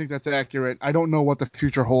now, I think that's accurate. I don't know what the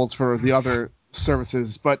future holds for the other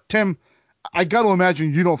services. But Tim, I got to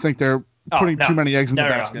imagine you don't think they're putting too many eggs in the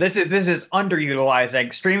basket. No. This is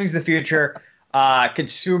underutilizing. Streaming's the future.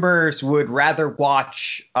 Consumers would rather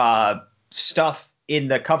watch stuff in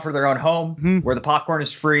the comfort of their own home, where the popcorn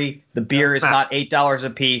is free, the beer is not $8 a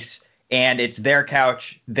piece, and it's their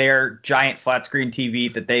couch, their giant flat screen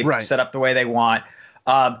TV that they've set up the way they want.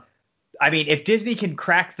 I mean, if Disney can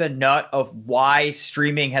crack the nut of why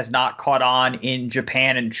streaming has not caught on in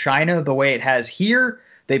Japan and China the way it has here,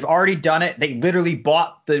 they've already done it. They literally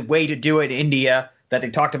bought the way to do it in India that they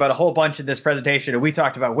talked about a whole bunch in this presentation, and we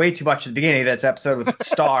talked about way too much at the beginning of that episode with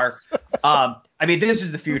Star. I mean, this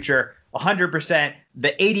is the future. 100%.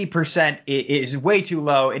 The 80% is way too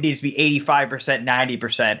low. It needs to be 85%,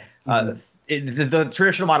 90%. The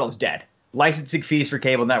traditional model is dead. Licensing fees for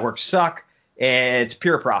cable networks suck. It's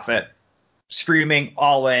pure profit. Streaming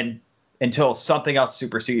all in until something else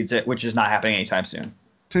supersedes it, which is not happening anytime soon.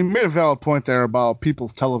 So you made a valid point there about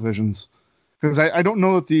people's televisions, because I don't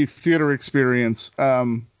know that the theater experience.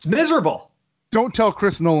 It's miserable. Don't tell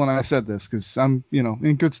Chris Nolan I said this, because I'm,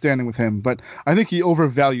 in good standing with him. But I think he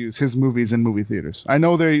overvalues his movies in movie theaters. I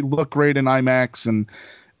know they look great in IMAX, and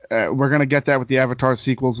we're going to get that with the Avatar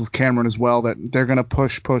sequels with Cameron as well, that they're going to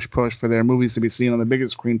push for their movies to be seen on the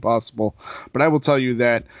biggest screen possible. But I will tell you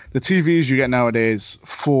that the TVs you get nowadays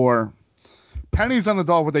for pennies on the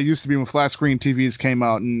dollar what they used to be when flat screen TVs came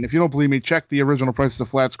out. And if you don't believe me, check the original prices of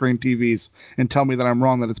flat screen TVs and tell me that I'm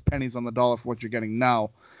wrong, that it's pennies on the dollar for what you're getting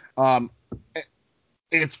now.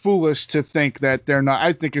 It's foolish to think that they're not.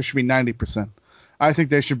 I think it should be 90%. I think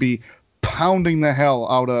they should be pounding the hell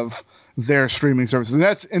out of their streaming services,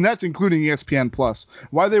 and that's including ESPN Plus.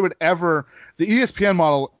 Why they would ever, the ESPN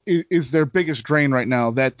model is their biggest drain right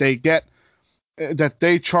now, that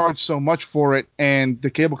they charge so much for it and the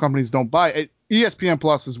cable companies don't buy it. ESPN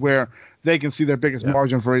Plus is where they can see their biggest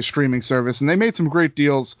margin for a streaming service, and they made some great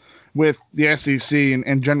deals with the SEC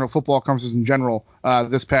and general football conferences in general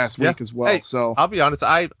this past week as well. Hey, so I'll be honest,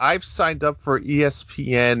 I've signed up for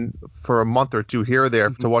ESPN for a month or two here or there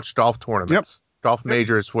to watch golf tournaments. Golf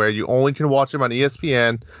majors where you only can watch them on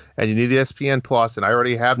ESPN, and you need ESPN Plus, and I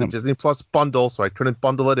already have the Disney Plus bundle, so I couldn't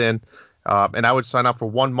bundle it in. And I would sign up for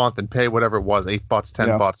 1 month and pay whatever it was, $8,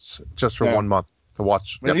 $10 just for 1 month to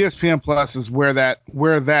watch. But ESPN Plus is where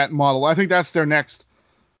that model. I think that's their next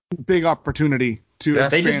big opportunity to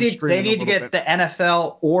expand. They need to get the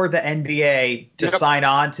NFL or the NBA to sign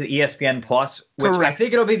on to the ESPN Plus, which I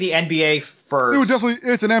think it'll be the NBA first.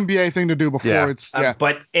 It's an NBA thing to do before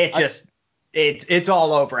but it's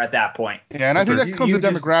all over at that point. Yeah, and I think that comes to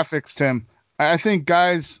demographics, Tim. I think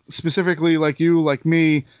guys specifically like you, like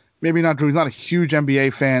me, maybe not Drew, he's not a huge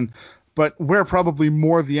NBA fan, but we're probably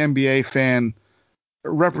more the NBA fan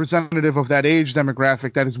representative of that age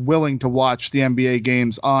demographic that is willing to watch the NBA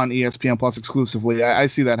games on ESPN Plus exclusively. I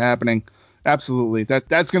see that happening. Absolutely.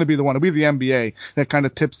 That's going to be the one. It'll be the NBA that kind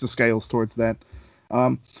of tips the scales towards that.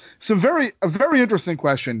 A very interesting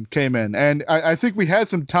question came in, and I think we had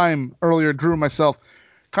some time earlier, Drew and myself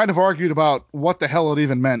kind of argued about what the hell it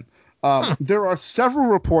even meant. There are several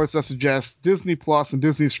reports that suggest Disney Plus and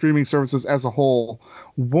Disney streaming services as a whole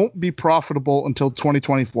won't be profitable until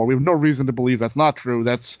 2024. We have no reason to believe that's not true.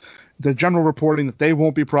 That's the general reporting, that they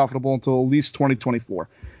won't be profitable until at least 2024.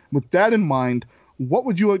 With that in mind, what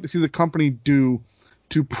would you like to see the company do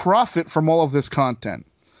to profit from all of this content?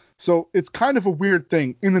 So it's kind of a weird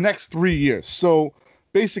thing in the next 3 years. So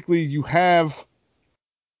basically you have,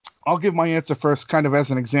 I'll give my answer first kind of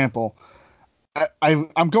as an example.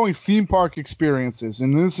 I'm going theme park experiences.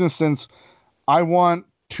 In this instance, I want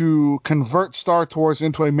to convert Star Tours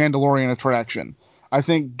into a Mandalorian attraction. I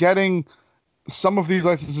think getting some of these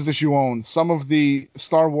licenses that you own, some of the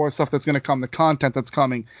Star Wars stuff that's going to come, the content that's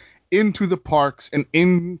coming into the parks and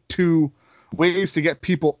into ways to get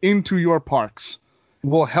people into your parks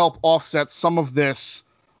will help offset some of this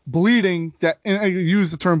bleeding, that, and I use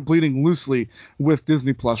the term bleeding loosely with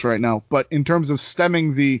Disney Plus right now, but in terms of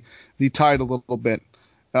stemming the tide a little bit,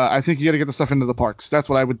 I think you got to get the stuff into the parks. That's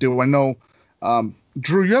what I would do. I know,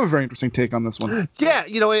 Drew, you have a very interesting take on this one. Yeah,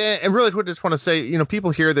 and really I just want to say, people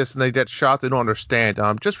hear this and they get shocked, they don't understand.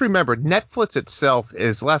 Just remember, Netflix itself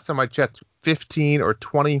is, last time I checked, $15 or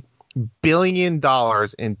 $20 billion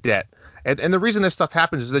in debt. And the reason this stuff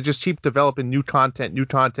happens is they just keep developing new content,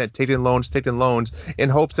 taking loans in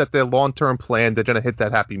hopes that their long-term plan, they're going to hit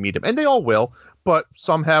that happy medium. And they all will, but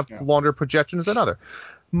some have longer projections than others.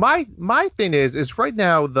 My thing is right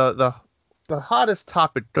now the hottest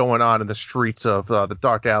topic going on in the streets of the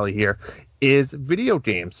dark alley here is video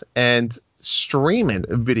games and streaming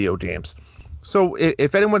video games. So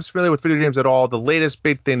if anyone's familiar with video games at all, the latest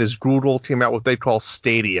big thing is Google came out with what they call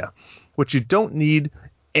Stadia, which you don't need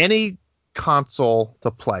any console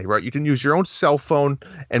to play, right? You can use your own cell phone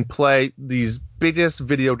and play these biggest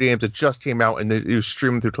video games that just came out and you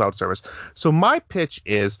stream them through cloud service. So my pitch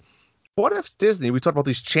is, what if Disney, we talked about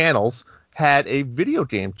these channels, had a video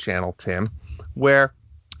game channel, Tim, where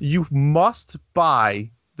you must buy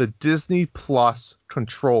the Disney Plus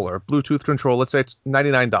controller, Bluetooth controller, let's say it's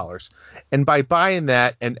 $99. And by buying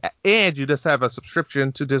that and you just have a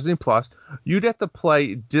subscription to Disney Plus, you get to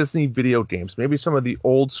play Disney video games, maybe some of the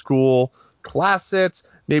old school classics,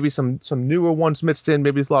 maybe some newer ones mixed in,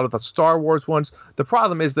 maybe a lot of the Star Wars ones. The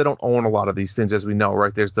problem is they don't own a lot of these things, as we know,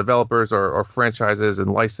 right? There's developers or franchises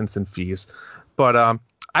and license and fees. But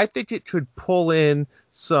I think it could pull in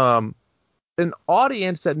an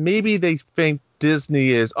audience that maybe they think Disney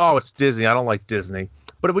is, oh, it's Disney, I don't like Disney.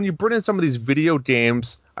 But when you bring in some of these video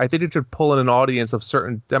games, I think it could pull in an audience of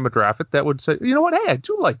certain demographic that would say, you know what, hey, I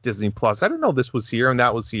do like Disney Plus. I didn't know this was here and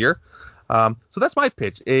that was here. So that's my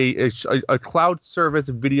pitch, a cloud service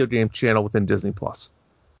video game channel within Disney Plus.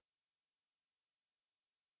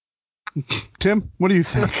 Tim, what do you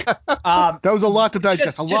think? That was a lot to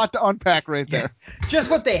digest, a lot to unpack right there. Just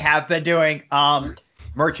what they have been doing.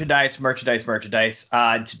 Merchandise.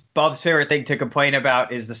 Bub's favorite thing to complain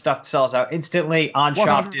about is the stuff sells out instantly on 100%.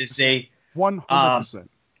 Shop Disney. 100%.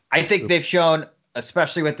 I think they've shown,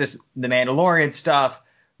 especially with the Mandalorian stuff,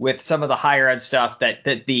 with some of the higher end stuff, that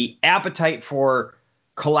the appetite for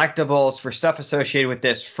collectibles, for stuff associated with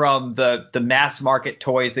this, from the mass market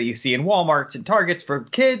toys that you see in Walmarts and Targets for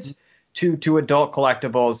kids to adult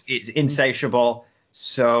collectibles is insatiable.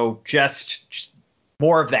 So just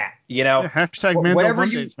more of that, you know. Yeah, hashtag Mando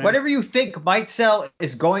Mondays, man. Whatever you think might sell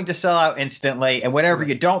is going to sell out instantly, and whatever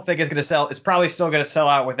you don't think is going to sell is probably still going to sell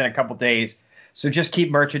out within a couple days. So just keep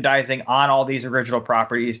merchandising on all these original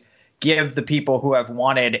properties. Give the people who have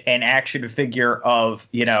wanted an action figure of,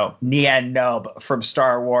 you know, Nien Nunb from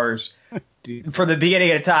Star Wars from the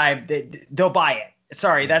beginning of time, they'll buy it.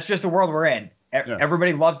 Sorry, that's just the world we're in. Yeah.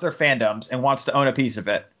 Everybody loves their fandoms and wants to own a piece of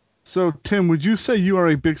it. So, Tim, would you say you are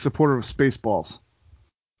a big supporter of Spaceballs?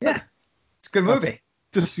 Yeah, it's a good movie.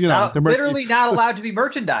 Just, you know, literally not allowed to be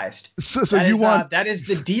merchandised. So you want that is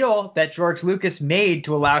the deal that George Lucas made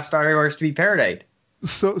to allow Star Wars to be parodied.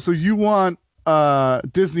 So you want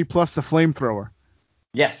Disney Plus the flamethrower?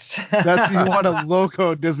 Yes. You want a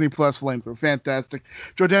logo Disney Plus flamethrower. Fantastic.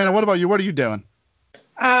 Jordana, what about you? What are you doing?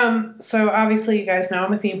 So obviously you guys know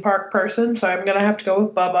I'm a theme park person, so I'm going to have to go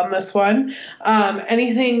with Bub on this one.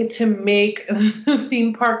 Anything to make the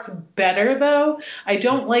theme parks better, though. I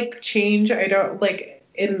don't like change. I don't like,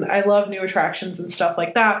 I love new attractions and stuff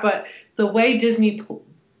like that, but the way Disney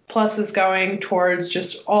Plus is going towards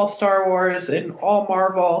just all Star Wars and all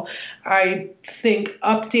Marvel, I think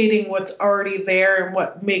updating what's already there and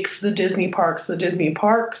what makes the Disney parks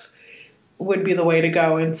would be the way to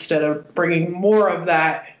go, instead of bringing more of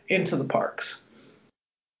that into the parks.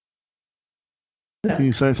 Yeah. Can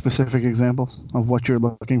you say specific examples of what you're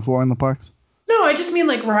looking for in the parks? No, I just mean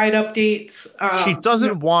like ride updates. She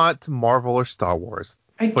doesn't want Marvel or Star Wars.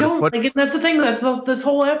 I don't like it. That's the thing. This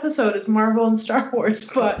whole episode is Marvel and Star Wars.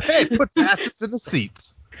 But hey, put asses in the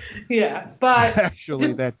seats. Yeah, but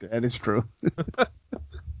actually, that is true.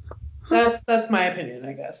 That's my opinion,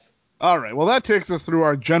 I guess. All right. Well, that takes us through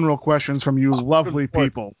our general questions from you lovely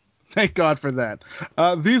people. Thank God for that.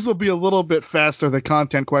 These will be a little bit faster, the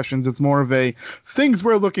content questions. It's more of a things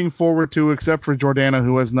we're looking forward to, except for Jordana,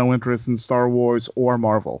 who has no interest in Star Wars or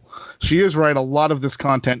Marvel. She is right. A lot of this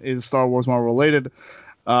content is Star Wars, Marvel related.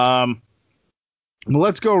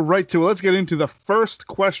 Let's go right to it. Let's get into the first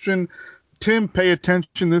question. Tim, pay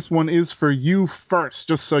attention. This one is for you first,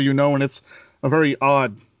 just so you know, and it's a very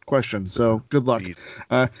odd question, so good luck.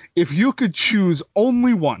 If you could choose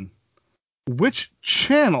only one, which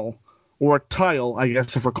channel or tile, I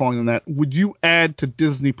guess if we're calling them that, would you add to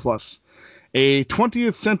Disney Plus? A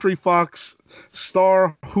 20th Century Fox,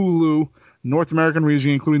 Star, Hulu, North American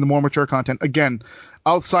region, including the more mature content. Again,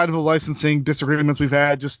 outside of the licensing disagreements we've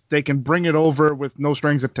had, just they can bring it over with no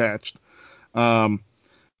strings attached. Parks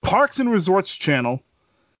and Resorts channel,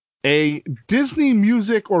 a Disney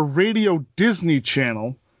Music or Radio Disney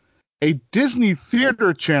channel, a Disney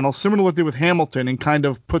Theater channel, similar to what they did with Hamilton, and kind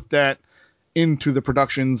of put that into the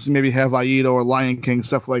productions, maybe have Aida or Lion King,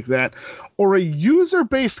 stuff like that, or a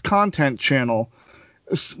user-based content channel,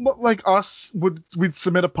 like us, we'd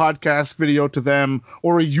submit a podcast video to them,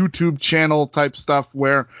 or a YouTube channel type stuff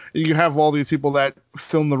where you have all these people that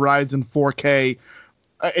film the rides in 4K,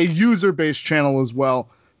 a user-based channel as well.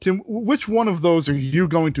 Tim, which one of those are you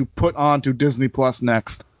going to put onto Disney Plus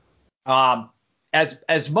next?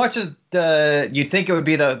 As much as you'd think it would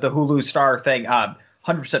be the Hulu Star thing,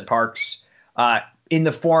 100% Parks. in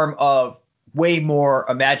the form of way more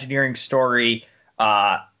Imagineering story,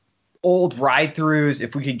 old ride-throughs.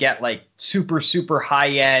 If we could get like super, super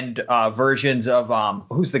high-end versions of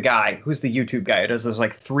who's the YouTube guy who does those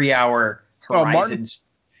like 3-hour Horizons?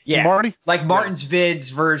 Yeah, Marty? Like Martin's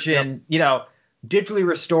Vids version, digitally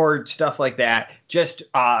restored stuff like that. Just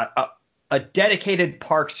a dedicated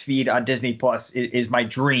parks feed on Disney Plus is my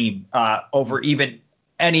dream over even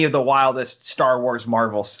any of the wildest Star Wars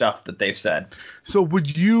Marvel stuff that they've said. So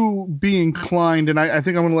would you be inclined, and I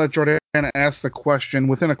think I'm going to let Jordana ask the question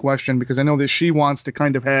within a question, because I know that she wants to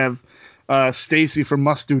kind of have Stacy from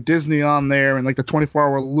Must Do Disney on there and like the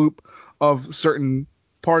 24-hour loop of certain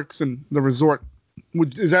parks and the resort.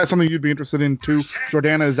 Is that something you'd be interested in too,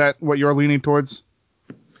 Jordana? Is that what you're leaning towards?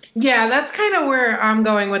 Yeah, that's kind of where I'm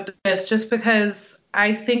going with this, just because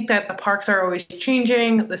I think that the parks are always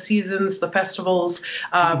changing, the seasons, the festivals,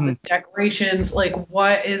 the decorations, like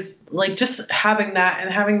what is like just having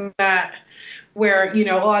that where, a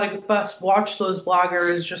lot of us watch those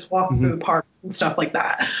bloggers just walk through the park and stuff like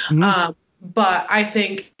that. But I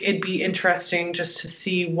think it'd be interesting just to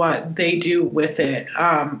see what they do with it,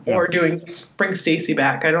 or bring Stacy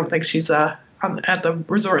back. I don't think she's at the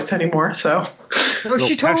resorts anymore, so. No,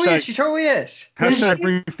 she totally is. She totally is. Hashtag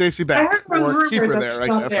bring Stacy back or keep her there,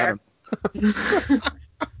 I guess. There.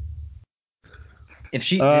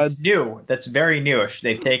 If it's new, that's very new. If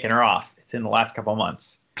they've taken her off, it's in the last couple of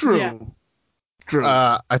months. True. Yeah. True.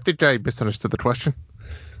 I think I misunderstood the question.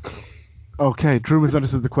 Okay, Drew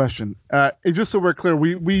misunderstood the question. Just so we're clear,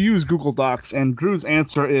 we use Google Docs, and Drew's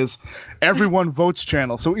answer is Everyone Votes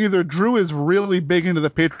channel. So either Drew is really big into the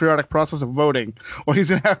patriotic process of voting, or he's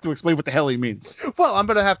going to have to explain what the hell he means. Well, I'm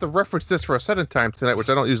going to have to reference this for a second time tonight, which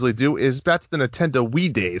I don't usually do, is back to the Nintendo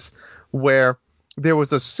Wii days, where there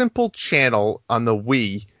was a simple channel on the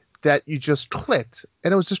Wii that you just clicked,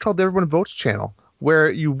 and it was just called the Everyone Votes channel, where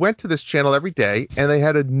you went to this channel every day, and they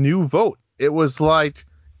had a new vote. It was like,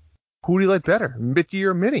 who do you like better, Mickey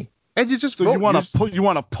or Minnie? And you just vote. You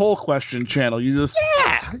want a poll question channel. You just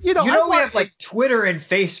we have like Twitter and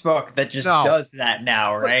Facebook that just does that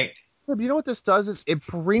now, right? But you know what this does is it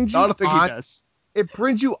brings you I don't think on. he does. It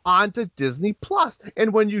brings you onto Disney Plus,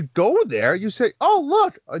 and when you go there, you say, "Oh,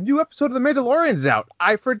 look, a new episode of The Mandalorian's out.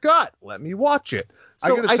 I forgot. Let me watch it."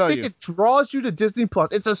 So I think it draws you to Disney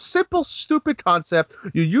Plus. It's a simple, stupid concept.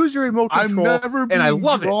 You use your remote control, and I love it. I've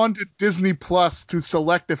never been drawn to Disney Plus to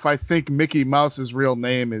select if I think Mickey Mouse's real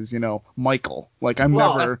name is, Michael. Like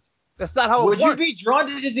never. That's not how it works. Would you be drawn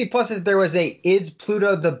to Disney Plus if there was a "Is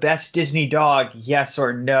Pluto the best Disney dog? Yes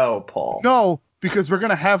or no" poll? No, because we're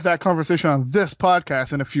gonna have that conversation on this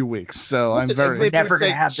podcast in a few weeks. So we're never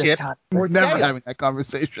gonna have this. We're never having that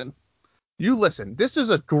conversation. You listen. This is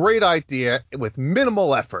a great idea with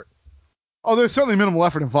minimal effort. Oh, there's certainly minimal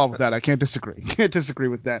effort involved with that. I can't disagree. Can't disagree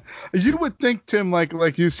with that. You would think, Tim,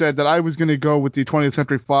 like you said, that I was going to go with the 20th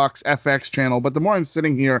Century Fox FX channel, but the more I'm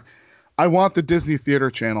sitting here, I want the Disney Theater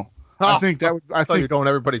channel. I think that would. I think you're going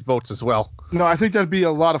everybody votes as well. No, I think that'd be a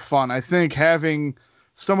lot of fun. I think having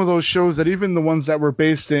some of those shows that even the ones that were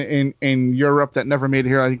based in Europe that never made it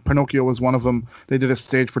here, I think Pinocchio was one of them. They did a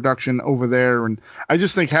stage production over there, and I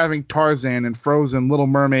just think having Tarzan and Frozen, Little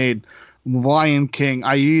Mermaid, Lion King,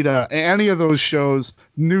 Aida, any of those shows,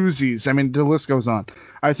 Newsies, I mean, the list goes on.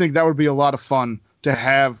 I think that would be a lot of fun to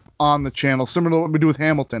have on the channel, similar to what we do with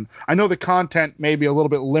Hamilton. I know the content may be a little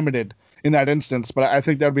bit limited in that instance, but I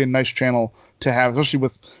think that would be a nice channel to have, especially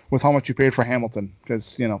with how much you paid for Hamilton,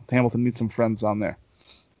 because, Hamilton needs some friends on there.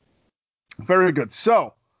 Very good.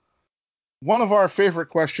 So, one of our favorite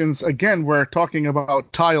questions, again, we're talking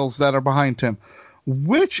about tiles that are behind Tim.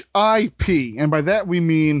 Which IP, and by that we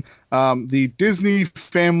mean the Disney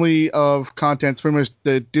family of content, pretty much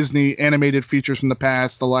the Disney animated features from the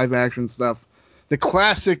past, the live action stuff, the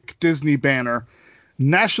classic Disney banner,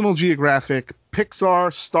 National Geographic,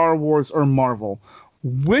 Pixar, Star Wars, or Marvel,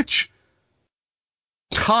 which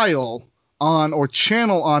tile on or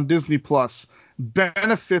channel on Disney Plus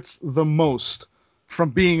benefits the most from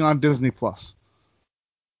being on Disney Plus?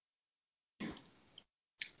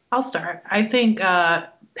 I'll start. I think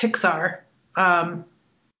Pixar,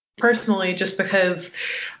 personally, just because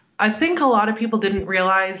I think a lot of people didn't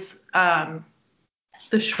realize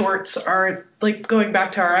the shorts are, like, going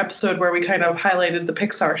back to our episode where we kind of highlighted the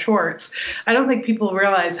Pixar shorts. I don't think people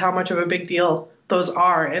realize how much of a big deal those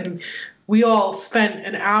are. And we all spent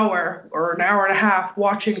an hour or an hour and a half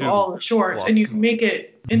watching all the shorts, and you can make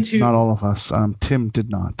it into. Not all of us. Tim did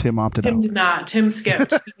not. Tim opted Tim out. did not. Tim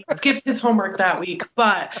skipped. He skipped his homework that week.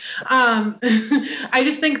 But I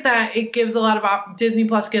just think that it gives a lot of Disney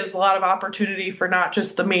Plus gives a lot of opportunity for not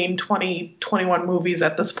just the main 2021 movies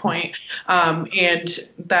at this point, and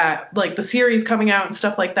that like the series coming out and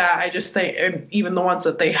stuff like that. I just think, and even the ones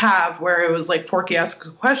that they have, where it was like Forky Asks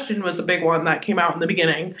a Question was a big one that came out in the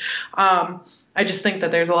beginning. I just think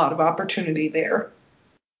that there's a lot of opportunity there.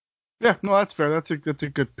 Yeah, no, that's fair. That's a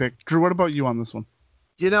good pick. Drew, what about you on this one?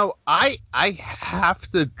 You know, I have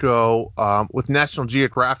to go with National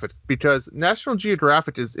Geographic, because National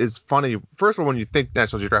Geographic is funny. First of all, when you think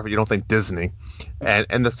National Geographic, you don't think Disney.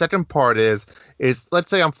 And the second part is let's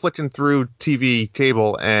say I'm flicking through TV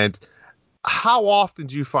cable, and how often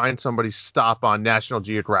do you find somebody stop on National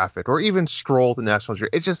Geographic or even stroll to National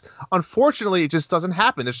Geographic? It just, unfortunately, it just doesn't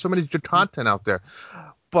happen. There's so many good content out there.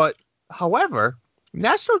 But, however,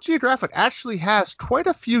 National Geographic actually has quite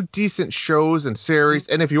a few decent shows and series.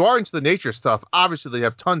 And if you are into the nature stuff, obviously they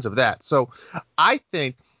have tons of that. So I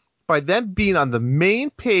think by them being on the main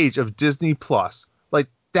page of Disney Plus, like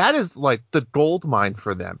that is like the gold mine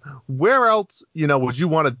for them. Where else, would you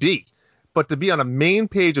want to be? But to be on a main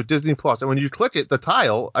page of Disney Plus, and when you click it, the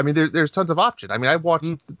tile, I mean, there's tons of options. I mean, I watched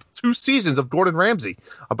 2 seasons of Gordon Ramsay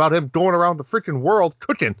about him going around the freaking world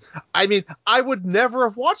cooking. I mean, I would never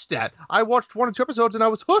have watched that. I watched 1 or 2 episodes and I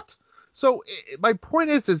was hooked. So my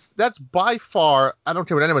point is that's by far, I don't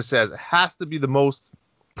care what anyone says, it has to be the most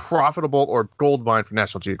profitable or gold mine for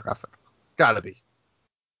National Geographic. Gotta be.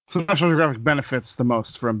 So National Geographic benefits the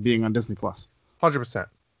most from being on Disney Plus. 100%.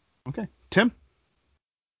 Okay, Tim.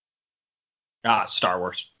 Star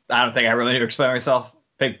Wars. I don't think I really need to explain myself.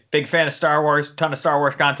 Big fan of Star Wars. Ton of Star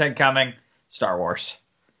Wars content coming. Star Wars.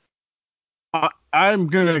 I'm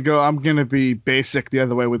gonna be basic the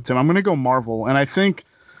other way with Tim. I'm gonna go Marvel, and I think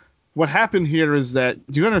what happened here is that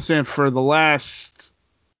you understand for the last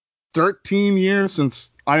 13 years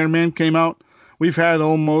since Iron Man came out, we've had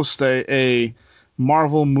almost a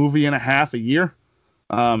Marvel movie and a half a year,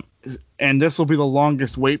 and this will be the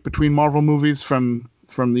longest wait between Marvel movies from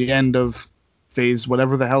the end of phase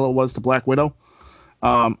whatever the hell it was to Black Widow.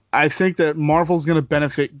 I think that Marvel's going to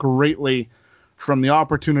benefit greatly from the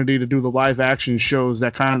opportunity to do the live action shows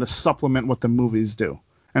that kind of supplement what the movies do.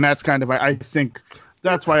 And that's kind of, I think,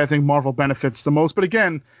 that's why I think Marvel benefits the most. But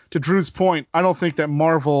again, to Drew's point, I don't think that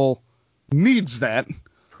Marvel needs that.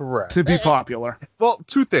 Correct. To be popular. Well,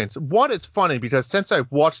 2 things. One, it's funny because since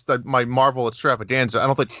I've watched my Marvel extravaganza, I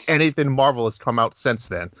don't think anything Marvel has come out since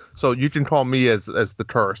then. So you can call me as the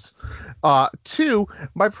curse. 2,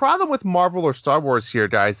 my problem with Marvel or Star Wars here,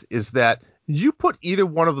 guys, is that you put either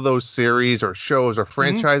one of those series or shows or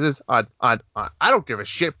franchises on I don't give a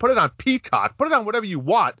shit. Put it on Peacock. Put it on whatever you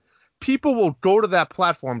want. People will go to that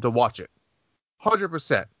platform to watch it.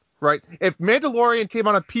 100%. Right? If Mandalorian came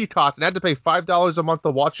on a Peacock and I had to pay $5 a month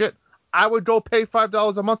to watch it, I would go pay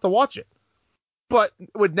 $5 a month to watch it. But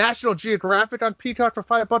with National Geographic on Peacock for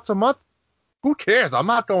 $5 a month, who cares? I'm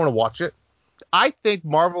not going to watch it. I think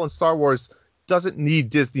Marvel and Star Wars doesn't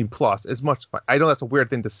need Disney Plus as much. I know that's a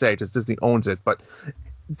weird thing to say because Disney owns it, but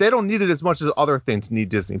they don't need it as much as other things need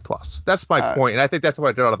Disney Plus. That's my point, and I think that's what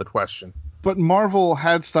I got out of the question. But Marvel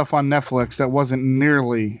had stuff on Netflix that wasn't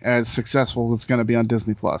nearly as successful as it's going to be on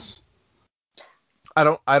Disney Plus.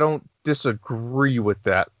 I don't disagree with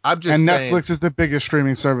that. I'm just saying. And Netflix is the biggest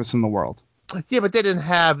streaming service in the world. Yeah, but they didn't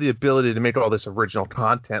have the ability to make all this original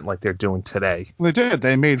content like they're doing today. They did.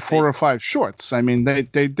 They made 4 or 5 shorts. I mean, they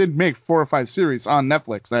did make 4 or 5 series on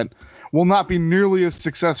Netflix that will not be nearly as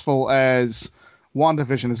successful as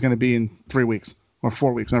WandaVision is going to be in 3 weeks or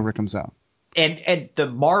 4 weeks whenever it comes out. And the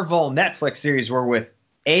Marvel Netflix series were with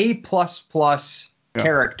A++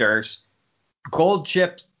 characters, gold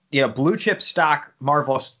chip, blue chip stock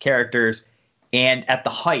Marvel characters, and at the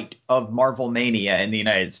height of Marvel Mania in the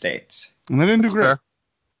United States. And they didn't do great.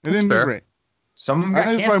 They didn't do great. Some of them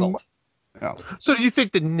got canceled. So do you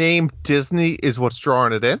think the name Disney is what's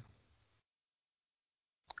drawing it in?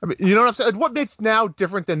 I mean, you know what I'm saying? What makes now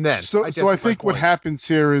different than then? So I think what happens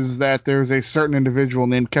here is that there's a certain individual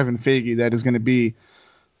named Kevin Feige that is going to be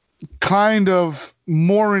kind of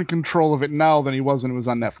more in control of it now than he was when it was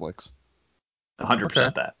on Netflix.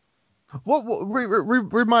 100% that. What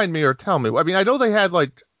remind me or tell me? I mean, I know they had what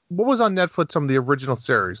was on Netflix, some of the original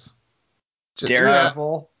series.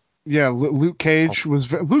 Daredevil. Yeah, Luke Cage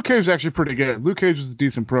was actually pretty good. Luke Cage was a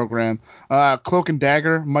decent program. Cloak and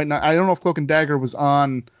Dagger might not. I don't know if Cloak and Dagger was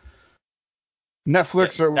on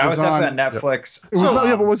Netflix or that was definitely on Netflix. It was,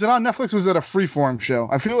 but was it on Netflix? Or was it a freeform show?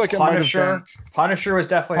 I feel like it might have been. Punisher was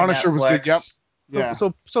definitely Punisher Netflix. was good. Yep.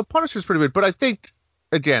 So Punisher's pretty good, but I think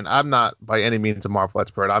again, I'm not by any means a Marvel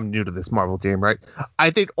expert. I'm new to this Marvel game, right?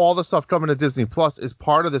 I think all the stuff coming to Disney Plus is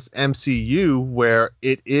part of this MCU where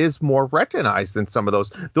it is more recognized than some of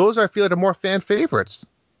those. Those I feel like are more fan favorites.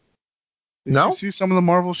 Did you see some of the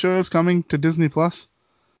Marvel shows coming to Disney Plus?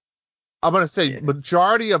 I'm going to say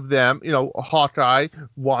majority of them, Hawkeye,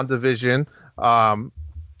 WandaVision,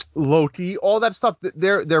 Loki, all that stuff,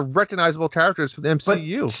 they're recognizable characters from the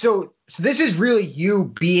MCU. But, so this is really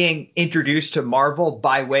you being introduced to Marvel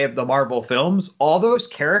by way of the Marvel films. All those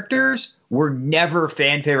characters were never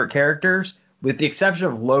fan favorite characters, with the exception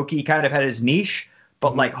of Loki kind of had his niche.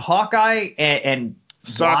 But like Hawkeye and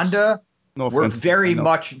Wanda were very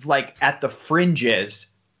much like at the fringes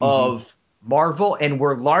of Marvel and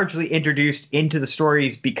were largely introduced into the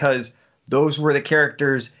stories because those were the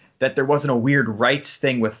characters that there wasn't a weird rights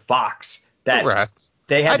thing with Fox that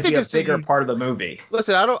they had to be a bigger part of the movie.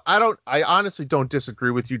 Listen, I honestly don't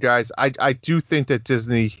disagree with you guys. I do think that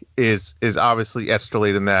Disney is obviously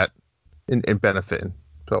escalating in that in benefiting.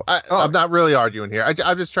 So I'm not really arguing here.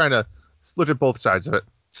 I'm just trying to look at both sides of it.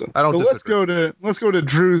 So I don't disagree. Let's go to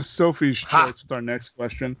Drew's Sophie's choice with our next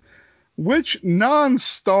question. Which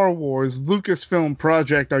non-Star Wars Lucasfilm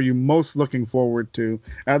project are you most looking forward to?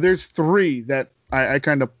 There's 3 that I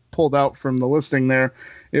kind of pulled out from the listing there.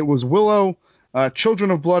 It was Willow,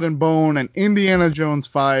 Children of Blood and Bone, and Indiana Jones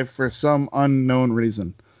 5 for some unknown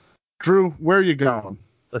reason. Drew, where are you going?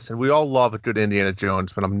 Listen, we all love a good Indiana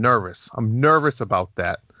Jones, but I'm nervous. I'm nervous about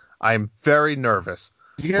that. I'm very nervous.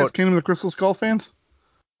 You guys Kingdom of the Crystal Skull fans?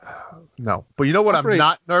 No. But you know what I'm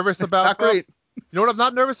not nervous about? Not great. You know what I'm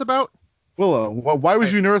not nervous about? Willow. Why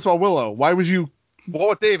was you nervous about Willow? Why was you...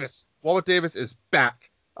 Warwick Davis. Warwick Davis is back.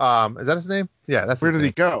 Is that his name? Yeah, that's Where his did name.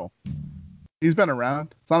 he go? He's been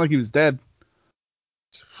around. It's not like he was dead.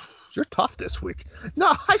 You're tough this week.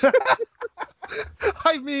 No,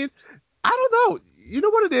 I mean, I don't know. You know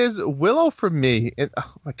what it is? Willow for me, and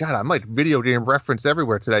oh my God, I'm like video game reference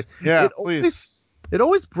everywhere today. Yeah, please. It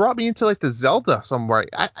always brought me into like the Zelda somewhere.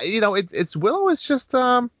 It's Willow is just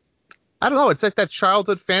I don't know. It's like that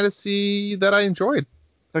childhood fantasy that I enjoyed.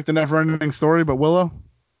 Like the never-ending story, but Willow.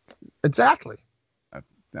 Exactly. I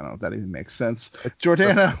don't know if that even makes sense.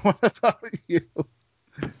 Jordana, what about you?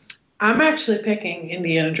 I'm actually picking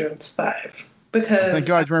Indiana Jones 5 because... Thank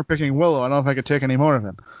God you weren't picking Willow. I don't know if I could take any more of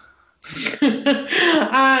it.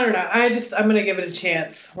 I don't know. I'm going to give it a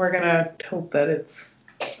chance. We're going to hope that it's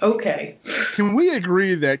okay. Can we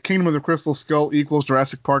agree that Kingdom of the Crystal Skull equals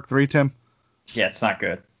Jurassic Park 3, Tim? Yeah, it's not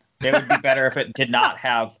good. It would be better if it did not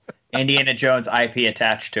have Indiana Jones IP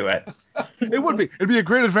attached to it. It would be. It'd be a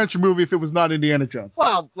great adventure movie if it was not Indiana Jones.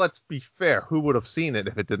 Well, let's be fair. Who would have seen it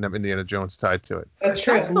if it didn't have Indiana Jones tied to it? That's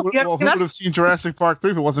true. Who would have seen Jurassic Park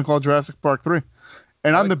 3 if it wasn't called Jurassic Park 3?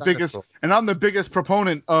 And I'm the biggest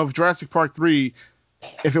proponent of Jurassic Park 3.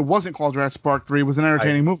 If it wasn't called Jurassic Park 3, it was an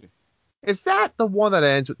entertaining movie. Is that the one that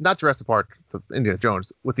ends not Jurassic Park, Indiana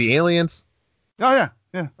Jones, with the aliens? Oh yeah.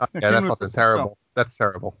 Yeah, that's fucking terrible. That's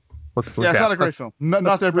terrible. It's not a great film.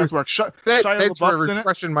 Not that brings work. Thanks for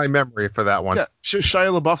refreshing my memory for that one. Yeah,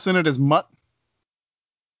 Shia LaBeouf's in it as Mutt.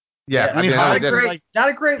 Yeah, not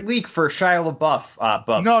a great week for Shia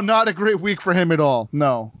LaBeouf. No, not a great week for him at all.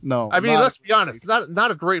 No. I mean, let's be honest.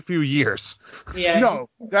 Not a great few years. Yeah. No,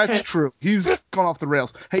 that's true. He's gone off the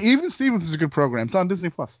rails. Hey, Even Stevens is a good program. It's on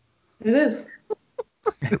Disney Plus. It is.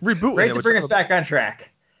 Rebooting. Great to bring us back on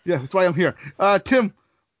track. Yeah, that's why I'm here. Tim,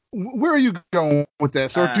 where are you going with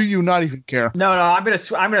this, or do you not even care? No, I'm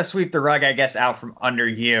gonna sweep the rug, I guess, out from under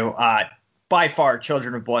you. By far,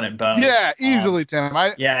 Children of Blood and Bone. Yeah, easily, Tim.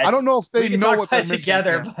 I don't know if they know what they're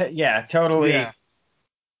together, missing. But yeah, totally. Yeah.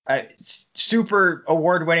 Super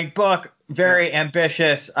award-winning book, very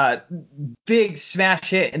ambitious, big smash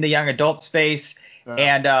hit in the young adult space,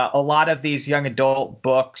 and a lot of these young adult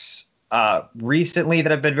books recently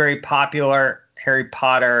that have been very popular, Harry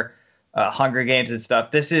Potter, Hunger Games and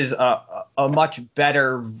stuff. This is a much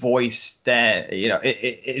better voice than,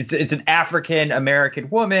 it's an African American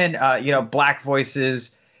woman, black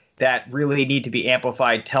voices that really need to be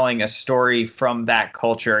amplified, telling a story from that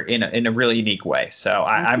culture in a really unique way. So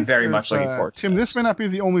I'm very much looking forward to Tim, this may not be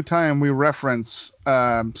the only time we reference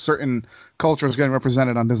certain cultures getting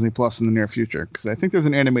represented on Disney Plus in the near future, because I think there's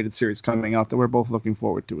an animated series coming out that we're both looking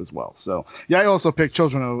forward to as well. So yeah, I also picked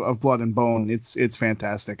Children of Blood and Bone. It's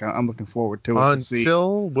fantastic. I'm looking forward to it.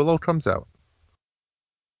 Until Willow comes out.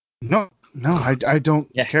 No, I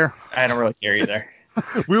don't care. I don't really care either.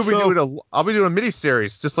 I'll be doing a mini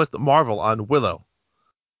series just like the Marvel on Willow.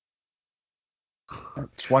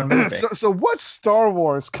 It's one movie. So what Star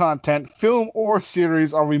Wars content, film or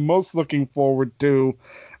series, are we most looking forward to?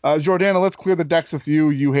 Jordana, let's clear the decks with you.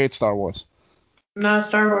 You hate Star Wars. I'm not a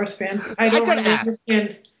Star Wars fan. I don't gotta really ask.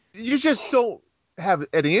 understand. You just don't have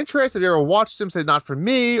any interest? Have you ever watched them, say not for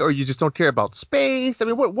me, or you just don't care about space? I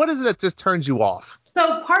mean, what is it that just turns you off?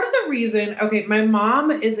 So part of the reason, okay, my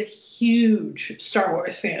mom is a huge Star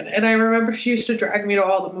Wars fan, and I remember she used to drag me to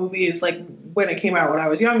all the movies, like when it came out when I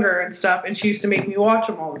was younger and stuff, and she used to make me watch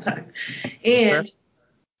them all the time. And Okay.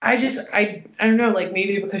 I don't know, like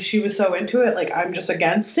maybe because she was so into it, like I'm just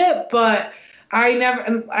against it, but I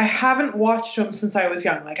haven't watched them since I was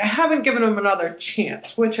young. Like I haven't given them another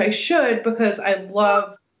chance, which I should because I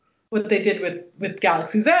love what they did with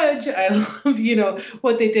Galaxy's Edge. I love,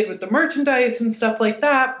 what they did with the merchandise and stuff like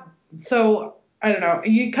that. So I don't know.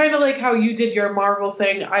 You kind of like how you did your Marvel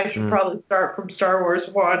thing. I should probably start from Star Wars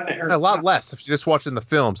 1. A lot less. If you're just watching the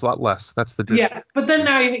films, a lot less. That's the difference. Yeah, but then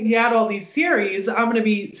now you add all these series. I'm going to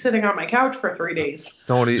be sitting on my couch for 3 days.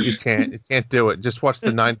 You can't do it. Just watch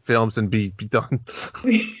the 9 films and be done.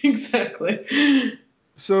 Exactly.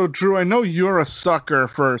 So, Drew, I know you're a sucker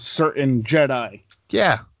for certain Jedi.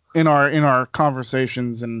 Yeah. In our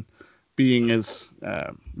conversations and being as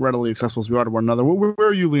readily accessible as we are to one another, where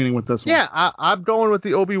are you leaning with this one? Yeah, I'm going with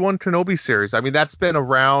the Obi-Wan Kenobi series. I mean, that's been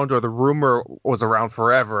around, or the rumor was around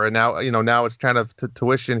forever, and now it's kind of to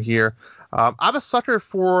tuition here. I'm a sucker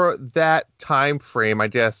for that time frame, I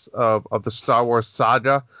guess, of the Star Wars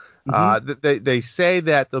saga. They say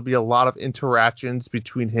that there'll be a lot of interactions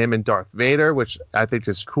between him and Darth Vader, which I think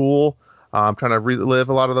is cool. I'm trying to relive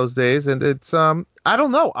a lot of those days, and it's I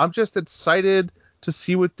don't know. I'm just excited to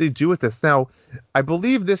see what they do with this. Now, I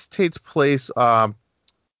believe this takes place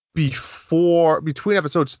between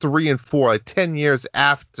episodes 3 and 4, like 10 years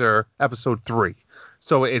after episode 3.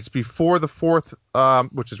 So it's before the 4th,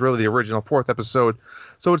 which is really the original 4th episode.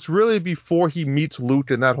 So it's really before he meets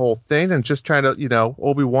Luke and that whole thing, and just trying to,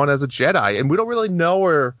 Obi-Wan as a Jedi. And we don't really know,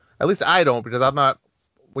 or at least I don't, because I'm not,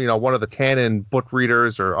 one of the canon book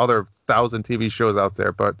readers or other 1,000 TV shows out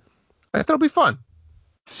there, but I thought it'll be fun.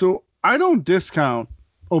 So I don't discount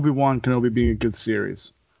Obi-Wan Kenobi being a good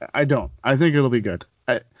series. I don't. I think it'll be good.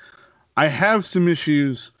 I have some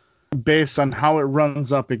issues based on how it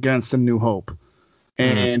runs up against A New Hope.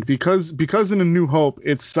 And because in A New Hope,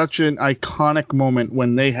 it's such an iconic moment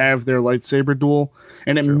when they have their lightsaber duel,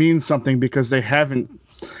 and it means something because they haven't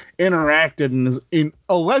interacted in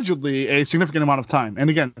allegedly a significant amount of time. And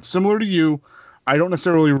again, similar to you, I don't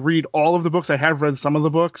necessarily read all of the books. I have read some of the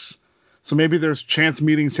books. So maybe there's chance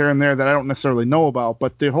meetings here and there that I don't necessarily know about.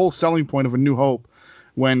 But the whole selling point of A New Hope,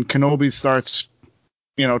 when Kenobi starts,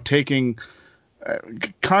 taking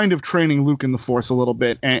kind of training Luke in the Force a little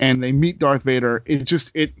bit, and they meet Darth Vader,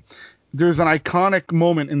 there's an iconic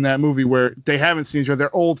moment in that movie where they haven't seen each other.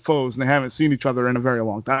 They're old foes, and they haven't seen each other in a very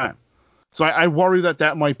long time. So I worry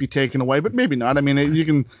that might be taken away, but maybe not. I mean, you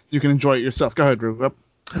can enjoy it yourself. Go ahead, Drew. Yep.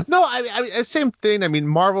 No, I same thing. I mean,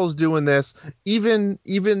 Marvel's doing this, even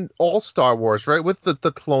all Star Wars, right? With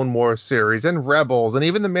the Clone Wars series and Rebels and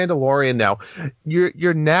even the Mandalorian now.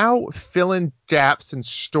 You're now filling gaps in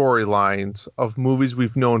storylines of movies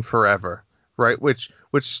we've known forever, right? Which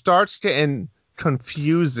starts getting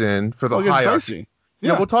confusing for the hierarchy.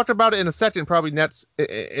 Yeah. We'll talk about it in a second, probably next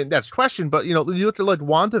question. But you look at like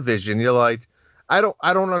WandaVision, you're like, I don't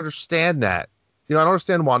understand that. I don't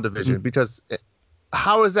understand WandaVision because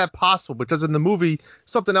how is that possible? Because in the movie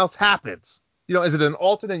something else happens. Is it an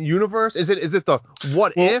alternate universe? Is it the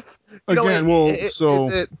what if? I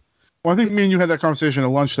think me and you had that conversation at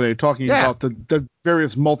lunch today, talking about the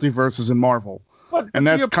various multiverses in Marvel, and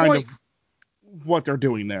that's kind of what they're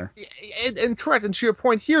doing there. And correct. And to your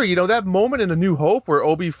point here, that moment in A New Hope where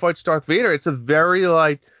Obi fights Darth Vader, it's a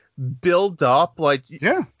very build up,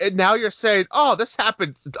 and now you're saying, oh, this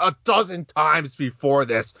happened a dozen times before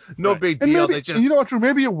this. No big deal. Maybe, you know what, Drew?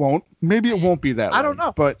 Maybe it won't. Maybe it won't be that way. I don't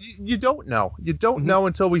know. But you don't know. You don't know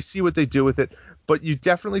until we see what they do with it. But you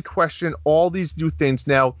definitely question all these new things.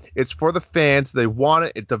 Now, it's for the fans. They want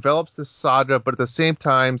it. It develops this saga. But at the same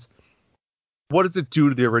time, what does it do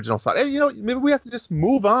to the original saga? And, maybe we have to just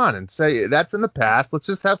move on and say that's in the past. Let's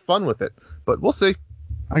just have fun with it. But we'll see.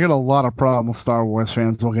 I got a lot of problems with Star Wars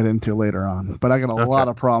fans we'll get into later on. But I got a lot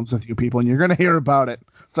of problems with you people, and you're going to hear about it.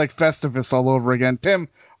 It's like Festivus all over again. Tim,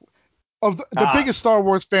 of the biggest Star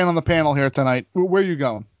Wars fan on the panel here tonight, where are you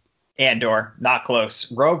going? Andor, not close.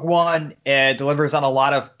 Rogue One delivers on a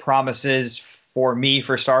lot of promises for me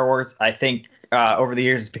for Star Wars. I think over the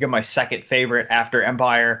years it's become my second favorite after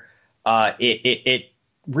Empire. It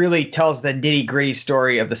really tells the nitty-gritty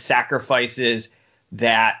story of the sacrifices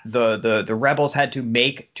that the rebels had to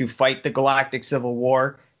make to fight the Galactic Civil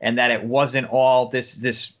War, and that it wasn't all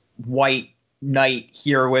this white knight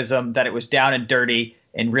heroism, that it was down and dirty,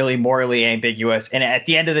 and really morally ambiguous. And at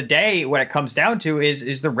the end of the day, what it comes down to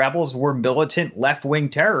is the rebels were militant left-wing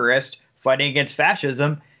terrorists fighting against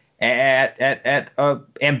fascism at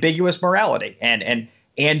ambiguous morality. And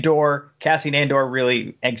Andor, Cassian Andor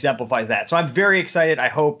really exemplifies that. So I'm very excited. I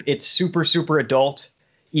hope it's super, super adult,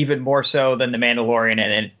 even more so than The Mandalorian,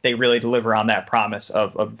 and they really deliver on that promise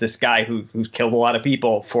of this guy who's killed a lot of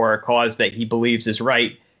people for a cause that he believes is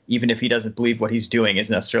right, even if he doesn't believe what he's doing is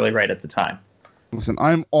necessarily right at the time. Listen,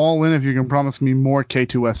 I'm all in if you can promise me more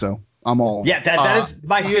K2SO. I'm all in. Yeah, that is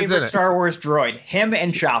my favorite Star Wars droid. Him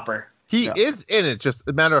and Chopper. He is in it, just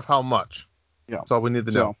a matter of how much. Yeah. That's all we need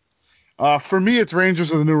to know. For me, it's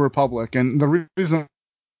Rangers of the New Republic, and the reason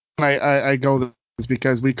I go this is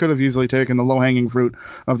because we could have easily taken the low-hanging fruit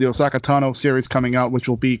of the Ahsoka Tano series coming out, which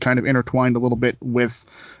will be kind of intertwined a little bit with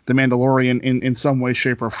The Mandalorian in some way,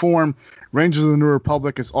 shape, or form. Rangers of the New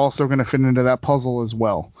Republic is also going to fit into that puzzle as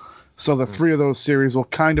well. So the three of those series will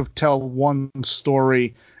kind of tell one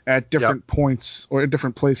story at different points or at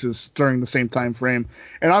different places during the same time frame.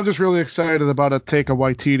 And I'm just really excited about a Taika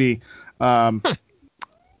Waititi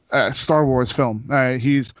Star Wars film. I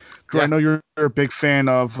know you're a big fan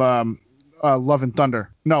of Love and Thunder.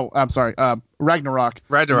 No, I'm sorry, Ragnarok.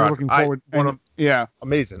 Ragnarok. Looking forward.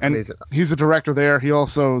 Amazing. He's the director there. He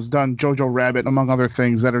also has done Jojo Rabbit, among other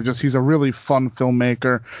things that are just. He's a really fun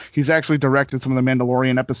filmmaker. He's actually directed some of the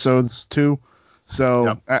Mandalorian episodes too.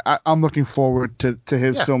 So I'm looking forward to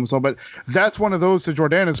his film as well. But that's one of those, to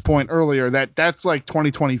Jordana's point earlier, that's like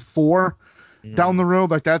 2024 down the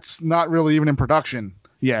road. Like that's not really even in production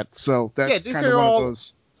yet. So that's kind of one of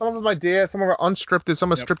those. Some of them ideas, some of them are unscripted,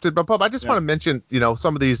 some are scripted. But I just want to mention,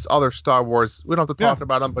 some of these other Star Wars. We don't have to talk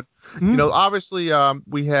about them, but obviously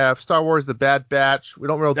we have Star Wars: The Bad Batch. We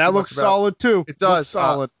don't really. That looks solid too. It does. Looks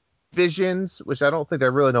solid. Visions, which I don't think I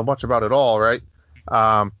really know much about at all, right?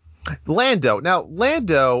 Lando. Now,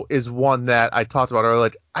 Lando is one that I talked about earlier.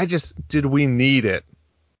 Like, did we need it?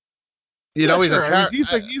 He's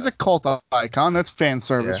a cult icon. That's fan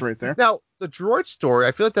service right there. Now, the droid story,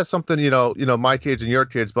 I feel like that's something, my kids and your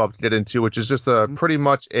kids, Bob, get into, which is just pretty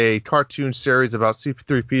much a cartoon series about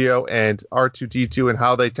C-3PO and R2-D2 and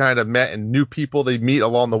how they kind of met and new people they meet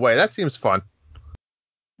along the way. That seems fun.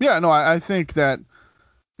 Yeah, no, I think that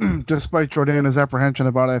despite Jordana's apprehension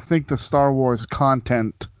about it, I think the Star Wars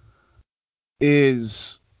content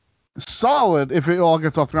is solid if it all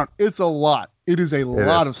gets off the ground. It's a lot. It is a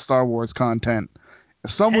lot of Star Wars content.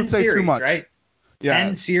 Some would say too much. Right? Yeah.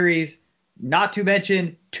 10 series, not to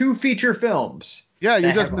mention 2 feature films. Yeah,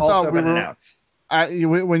 you just missed out.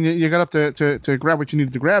 When you got up to grab what you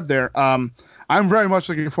needed to grab there, I'm very much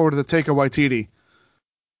looking forward to the Taika Waititi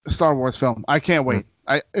Star Wars film. I can't wait.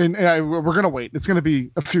 We're going to wait. It's going to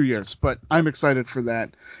be a few years, but I'm excited for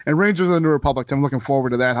that. And Rangers of the New Republic, I'm looking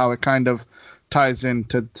forward to that, how it kind of ties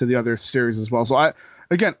into the other series as well. So I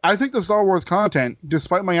think the Star Wars content,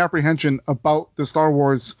 despite my apprehension about the Star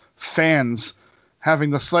Wars fans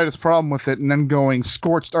having the slightest problem with it and then going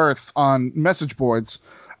scorched earth on message boards,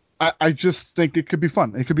 I just think it could be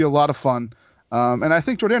fun. It could be a lot of fun. And I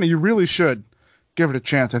think, Jordana, you really should give it a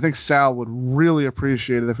chance. I think Sal would really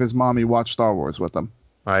appreciate it if his mommy watched Star Wars with him.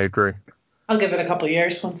 I agree. I'll give it a couple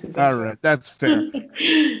years once he's all right. That's fair.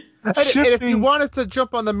 And if you wanted to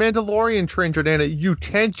jump on the Mandalorian train, Jordana, you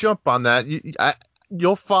can jump on that.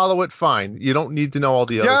 You'll follow it fine. You don't need to know all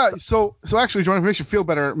the other stuff. So actually, Jordan, if it makes you feel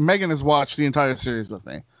better, Megan has watched the entire series with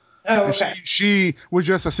me. Oh, okay. She would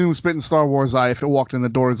just assume spit in Star Wars eye if it walked in the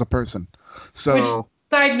door as a person. So.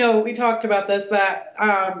 Side note, we talked about this, that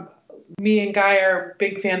me and Guy are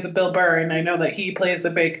big fans of Bill Burr, and I know that he plays a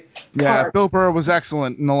big part. Bill Burr was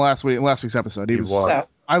excellent in the last week's episode. He was. So.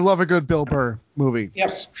 I love a good Bill Burr movie,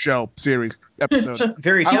 show, series, episode.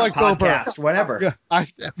 Very tough like podcast, whatever. Yeah,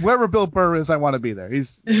 wherever Bill Burr is, I want to be there.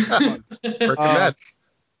 He's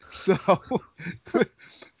so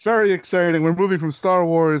very exciting. We're moving from Star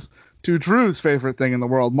Wars to Drew's favorite thing in the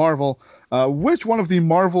world, Marvel. Which one of the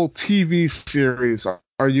Marvel TV series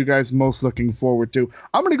are you guys most looking forward to?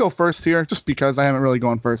 I'm going to go first here, just because I haven't really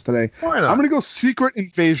gone first today. Why not? I'm going to go Secret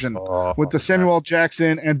Invasion with the Samuel L.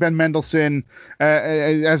 Jackson and Ben Mendelsohn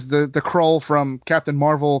as the Skrull from Captain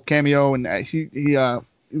Marvel cameo, and he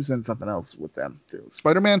was in something else with them too.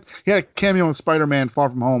 Spider-Man. He had a cameo in Spider-Man: Far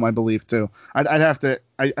From Home, I believe too. I'd have to.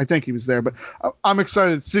 I think he was there, but I'm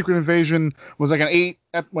excited. Secret Invasion was like an 8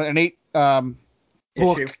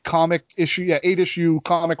 book comic issue, 8-issue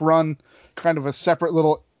comic run, kind of a separate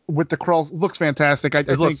little with the Skrulls. Looks fantastic. I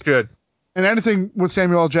looks think good. And anything with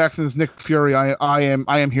Samuel L. Jackson as Nick Fury, I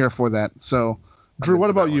am here for that. So, Drew, what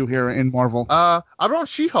about you here in Marvel? I'm on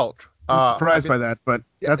She-Hulk. I'm surprised by that, but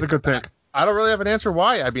that's a good pick. I don't really have an answer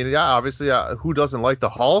why. I mean, yeah, obviously, who doesn't like the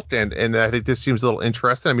Hulk? And I think this seems a little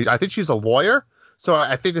interesting. I mean, I think she's a lawyer, so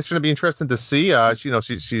I think it's going to be interesting to see.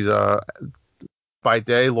 She's by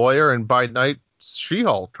day lawyer and by night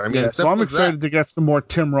She-Hulk. I mean, so I'm excited to get some more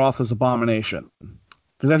Tim Roth as Abomination.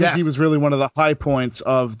 Because I think he was really one of the high points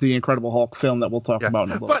of the Incredible Hulk film that we'll talk about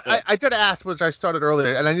in a little bit. But I did ask, which I started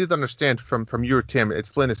earlier, and I need to understand from you or Tim.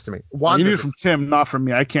 Explain this to me. You need it from Tim, not from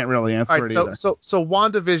me. I can't really answer it either. So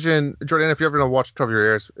WandaVision, Jordan, if you're ever going to watch Cover Your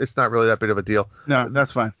Ears, it's not really that big of a deal. No,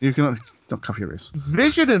 that's fine. You can don't cover your ears.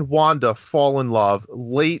 Vision and Wanda fall in love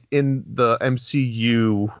late in the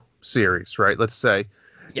MCU series, right? Let's say.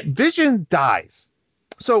 Yep. Vision dies.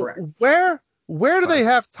 So where do they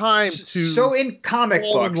have time to? So in comic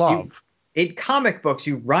books,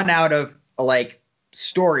 you run out of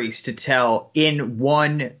stories to tell in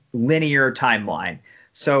one linear timeline.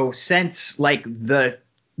 So since the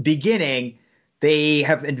beginning, they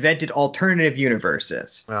have invented alternative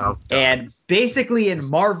universes. Oh, and basically in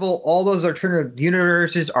Marvel, all those alternative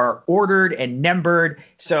universes are ordered and numbered.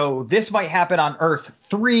 So this might happen on Earth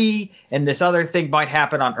 3, and this other thing might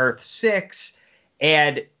happen on Earth 6.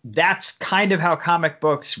 And that's kind of how comic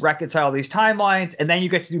books reconcile these timelines. And then you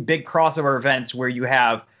get to do big crossover events where you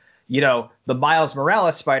have, the Miles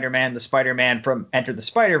Morales Spider-Man, the Spider-Man from Enter the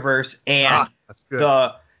Spider-Verse, and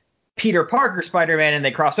the Peter Parker Spider-Man, and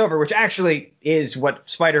they cross over, which actually is what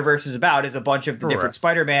Spider-Verse is about, is a bunch of different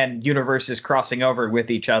Spider-Man universes crossing over with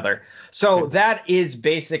each other. So that is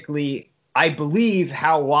basically, I believe,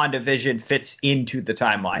 how WandaVision fits into the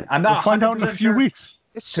timeline. I'm not we'll find out in a few weeks.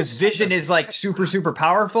 Because Vision is super, super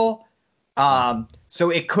powerful. So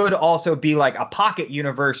it could also be like a pocket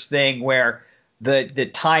universe thing where the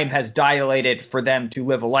time has dilated for them to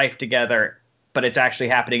live a life together, but it's actually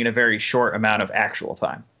happening in a very short amount of actual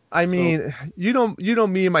time. I mean, you know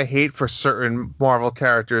me and my hate for certain Marvel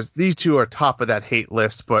characters. These two are top of that hate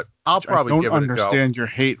list, but I'll probably give it a go. I don't understand your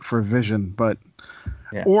hate for Vision, but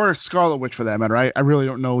or Scarlet Witch for that matter. I really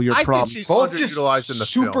don't know your problem. I think she's underutilized in the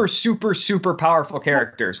film. Super powerful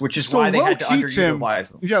characters, which is why they had to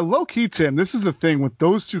underutilize them. Yeah, low key, Tim. This is the thing with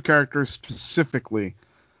those two characters specifically.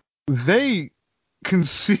 They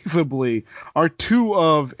conceivably are two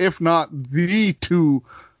of, if not the two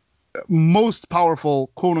most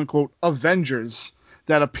powerful, quote unquote, Avengers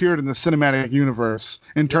that appeared in the cinematic universe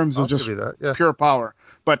in terms of just pure power.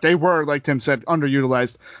 But they were, like Tim said,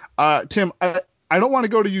 underutilized. Tim, I don't want to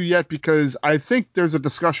go to you yet because I think there's a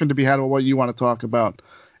discussion to be had about what you want to talk about.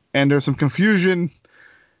 And there's some confusion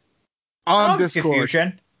on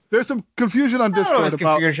Discord. There's some confusion on Discord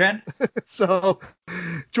about confusion. So,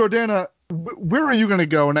 Jordana, where are you going to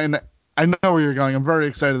go? And I know where you're going. I'm very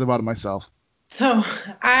excited about it myself. So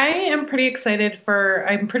I am pretty excited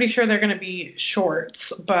I'm pretty sure they're going to be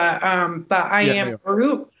shorts, but I am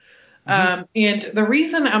Groot. And the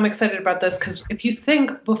reason I'm excited about this, because if you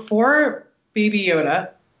think before Baby Yoda,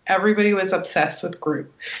 everybody was obsessed with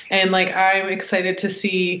Groot. And I'm excited to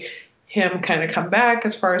see him kind of come back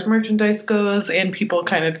as far as merchandise goes, and people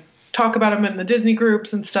kind of talk about him in the Disney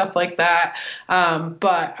groups and stuff like that.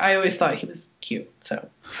 But I always thought he was cute. So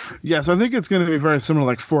yes, I think it's going to be very similar,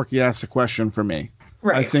 like Forky asked the question for me.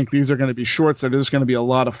 Right. I think these are going to be shorts that are just going to be a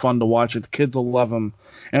lot of fun to watch. The kids will love him,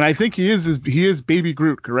 and I think he is Baby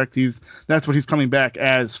Groot, correct? That's what he's coming back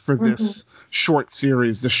as for this short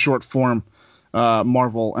series, this short form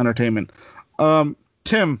Marvel entertainment.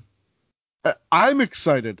 Tim, I'm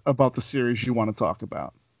excited about the series you want to talk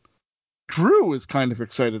about. Drew is kind of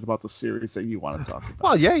excited about the series that you want to talk about.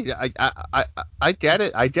 Well, yeah, I get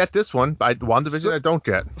it. I get this one. WandaVision I don't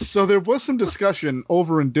get. So there was some discussion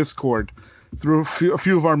over in Discord through a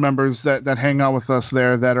few of our members that hang out with us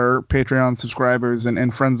there that are Patreon subscribers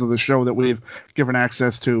and friends of the show that we've given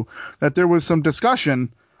access to, that there was some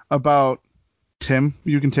discussion about, Tim,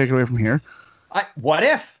 you can take it away from here. What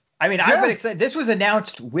if? I mean, I've been excited. This was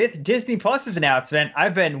announced with Disney Plus's announcement.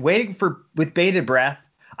 I've been waiting with bated breath.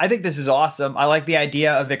 I think this is awesome. I like the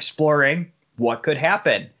idea of exploring what could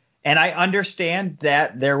happen. And I understand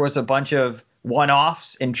that there was a bunch of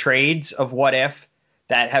one-offs and trades of What If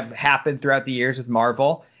that have happened throughout the years with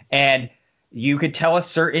Marvel. And you could tell a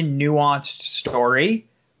certain nuanced story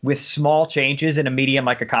with small changes in a medium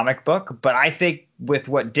like a comic book. But I think with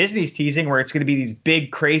what Disney's teasing, where it's going to be these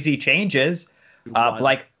big, crazy changes,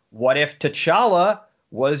 like what if T'Challa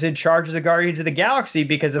was in charge of the Guardians of the Galaxy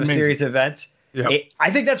because of a series of events? Yep.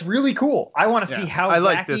 I think that's really cool. I want to see how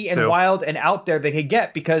wacky and wild and out there they could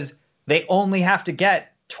get, because they only have to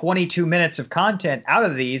get 22 minutes of content out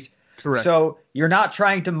of these. Correct. So you're not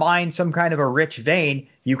trying to mine some kind of a rich vein.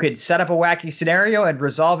 You could set up a wacky scenario and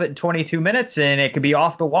resolve it in 22 minutes, and it could be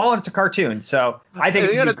off the wall, and it's a cartoon. So I think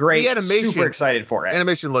it's gonna be great. The animation, super excited for it.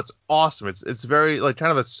 Animation looks awesome. It's very like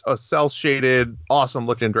kind of a cell shaded, awesome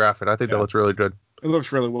looking graphic. I think that looks really good. It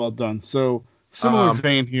looks really well done. So similar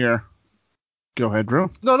vein here. Go ahead, Drew.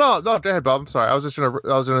 No, go ahead, Bob. I'm sorry. I was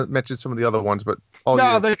gonna mention some of the other ones, but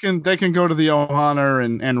they can go to the Ohana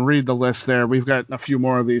and read the list there. We've got a few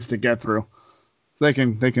more of these to get through. They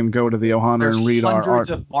can go to the Ohana and read our art. Hundreds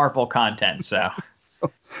of Marvel content. So,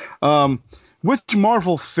 which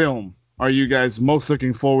Marvel film are you guys most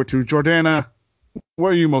looking forward to? Jordana, what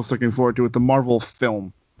are you most looking forward to with the Marvel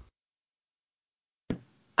film?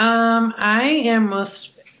 I am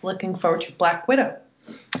most looking forward to Black Widow.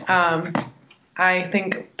 I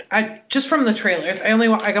think just from the trailers, I'm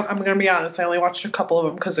going to be honest, I only watched a couple of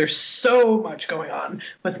them because there's so much going on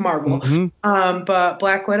with Marvel. Mm-hmm. But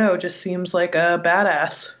Black Widow just seems like a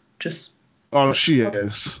badass. She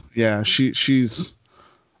is. Yeah, she's.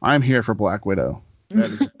 I'm here for Black Widow. That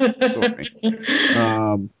is the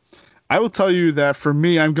story. I will tell you that for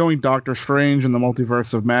me, I'm going Doctor Strange and the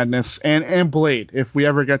Multiverse of Madness and Blade. If we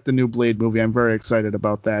ever get the new Blade movie, I'm very excited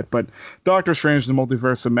about that. But Doctor Strange and the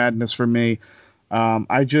Multiverse of Madness for me.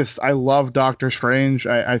 I love Doctor Strange.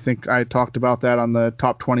 I think I talked about that on the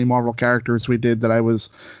top 20 Marvel characters we did, that I was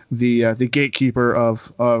the gatekeeper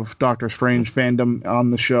of Doctor Strange fandom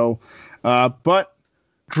on the show. But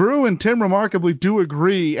Drew and Tim remarkably do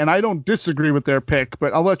agree, and I don't disagree with their pick,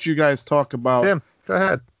 but I'll let you guys talk about. Tim, go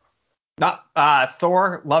ahead.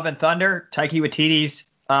 Thor, Love and Thunder, Taika Waititi's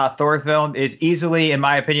Thor film is easily, in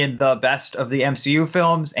my opinion, the best of the MCU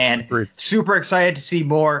films, and super excited to see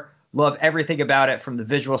more. Love everything about it, from the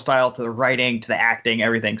visual style to the writing to the acting,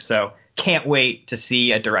 everything. So can't wait to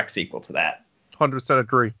see a direct sequel to that. 100%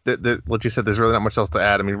 agree. What you said, there's really not much else to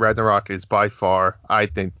add. I mean, Ragnarok is by far, I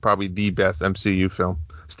think, probably the best MCU film.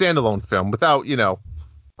 Standalone film, without,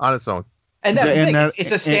 on its own. And that's the thing.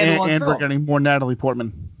 It's a standalone film. And we're getting more Natalie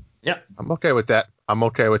Portman. Yep. I'm okay with that.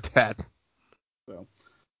 So,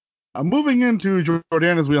 moving into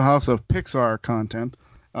Jordana's wheelhouse of Pixar content,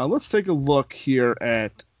 let's take a look here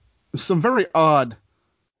at some very odd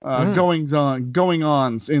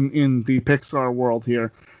going-ons in the Pixar world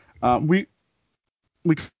here. We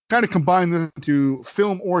kind of combine this into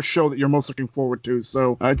film or show that you're most looking forward to.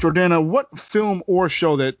 So, Jordana, what film or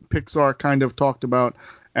show that Pixar kind of talked about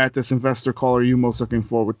at this investor call are you most looking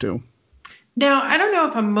forward to? Now, I don't know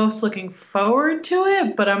if I'm most looking forward to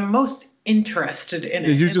it, but I'm most interested in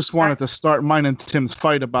it. You just wanted to start mine and Tim's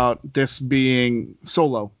fight about this being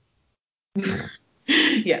Solo.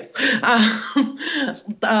 Yes.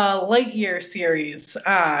 Lightyear series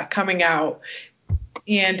coming out.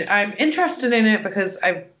 And I'm interested in it because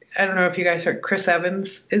I don't know if you guys heard, Chris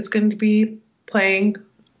Evans is going to be playing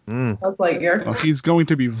Buzz Lightyear. Oh, he's going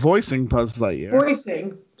to be voicing Buzz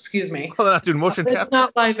Lightyear. Excuse me. Oh, they're not doing motion capture. It's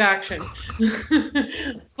not live action.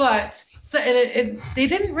 But they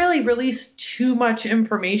didn't really release too much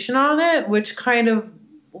information on it, which kind of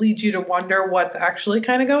leads you to wonder what's actually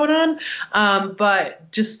kind of going on.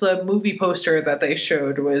 But just the movie poster that they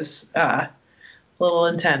showed was a little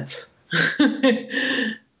intense.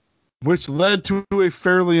 Which led to a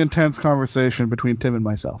fairly intense conversation between Tim and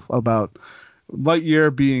myself about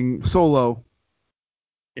Lightyear being Solo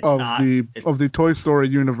of the Toy Story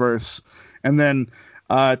universe, and then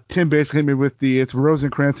Tim basically hit me with it's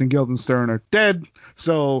Rosencrantz and Guildenstern are dead.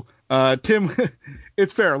 So Tim,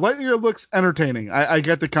 it's fair. Lightyear looks entertaining. I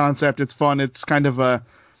get the concept. It's fun. It's kind of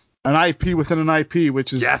an IP within an IP,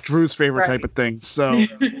 which is Drew's favorite type of thing. So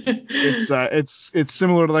it's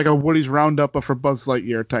similar to like a Woody's Roundup but for Buzz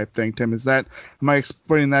Lightyear type thing. Tim, am I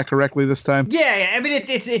explaining that correctly this time? Yeah. I mean,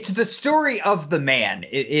 it's the story of the man.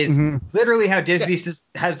 It is literally how Disney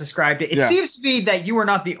has described it. It seems to be that you are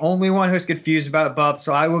not the only one who's confused about Bub,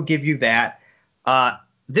 so I will give you that.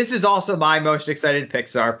 This is also my most excited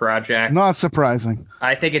Pixar project. Not surprising.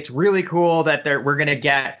 I think it's really cool that we're going to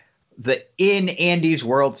get the in Andy's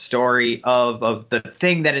World story of the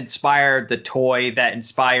thing that inspired the toy that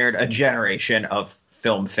inspired a generation of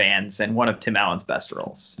film fans and one of Tim Allen's best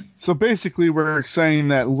roles. So basically we're saying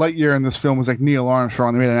that Lightyear in this film was like Neil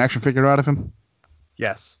Armstrong. They made an action figure out of him?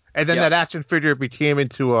 Yes. And then that action figure became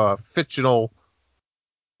into a fictional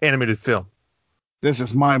animated film. This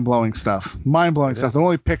is mind-blowing stuff. The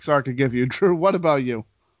only Pixar could give you. Drew, what about you?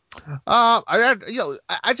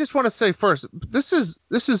 I just want to say first, this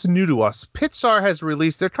is new to us. Pixar has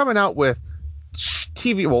released, they're coming out with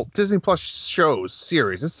Disney Plus shows,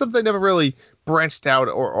 series. It's something they never really branched out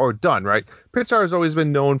or done, right? Pixar has always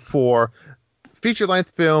been known for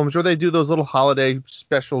feature-length films, or they do those little holiday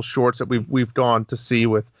special shorts that we've gone to see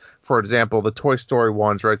with, for example, the Toy Story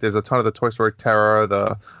ones, right? There's a ton of the Toy Story Terror,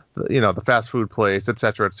 the fast food place, et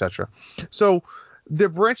cetera, et cetera. So they're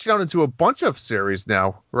branching out into a bunch of series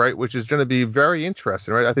now, right? Which is going to be very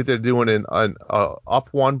interesting, right? I think they're doing an Up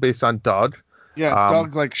one based on Doug. Yeah,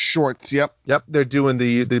 Doug like shorts. Yep. Yep. They're doing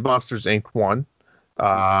the Monsters Inc. one.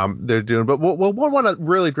 They're doing, but one that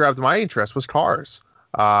really grabbed my interest was Cars.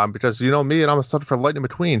 Because you know me, and I'm a sucker for Lightning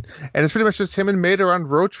McQueen, and it's pretty much just him and Mater on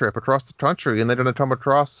road trip across the country, and they're gonna come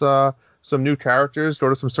across some new characters, go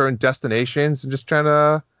to some certain destinations, and just trying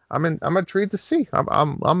to. I'm intrigued to see. I'm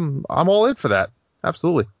all in for that.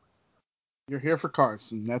 Absolutely. You're here for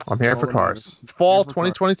Cars, and that's. I'm here for Cars. Fall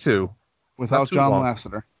 2022. Without John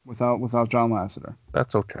Lasseter. Without John Lasseter.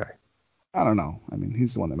 That's okay. I don't know. I mean,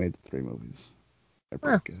 he's the one that made the 3 movies. They're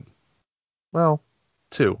pretty good. Well,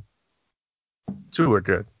 2. 2 were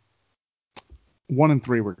good. 1 and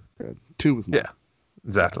 3 were good. 2 was not. Yeah,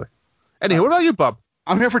 exactly. Anyway, what about you, Bob?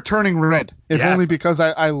 I'm here for Turning Red, if only because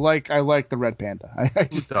I like the red panda.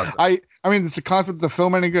 I mean, it's the concept of the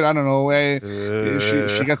film any good? I don't know.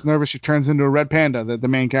 She gets nervous, she turns into a red panda, the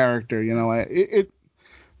main character. You know,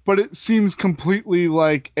 but it seems completely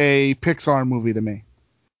like a Pixar movie to me.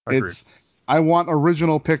 I want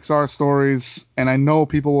original Pixar stories, and I know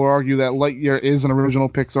people will argue that Lightyear is an original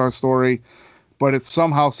Pixar story, but it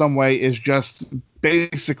somehow, some way is just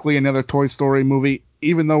basically another Toy Story movie,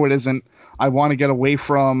 even though it isn't. I want to get away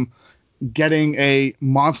from getting a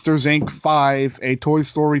Monsters Inc. 5, a Toy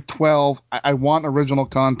Story 12. I want original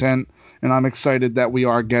content, and I'm excited that we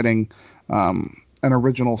are getting an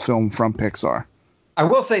original film from Pixar. I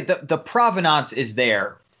will say the provenance is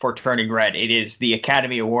there for Turning Red. It is the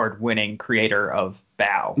Academy Award winning creator of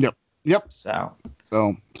Bao. Yep. So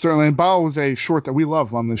certainly, and Bao was a short that we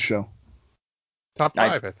love on this show. Top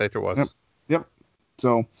 5, I think it was. Yep.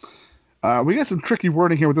 So we got some tricky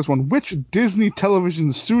wording here with this one. Which Disney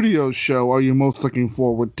Television Studios show are you most looking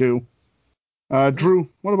forward to? Drew,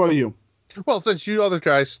 what about you? Well, since you other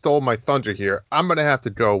guys stole my thunder here, I'm going to have to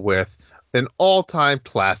go with an all-time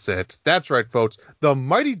classic. That's right, folks. The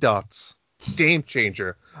Mighty Ducks Game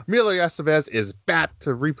Changer. Emilio Estevez is back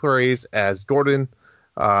to reprise as Gordon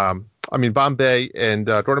Bombay and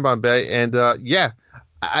Gordon Bombay. And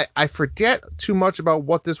I forget too much about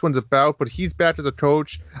what this one's about, but he's back as a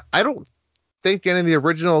coach. I don't think any of the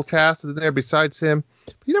original cast is in there besides him.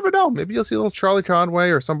 But you never know. Maybe you'll see a little Charlie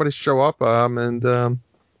Conway or somebody show up. I'm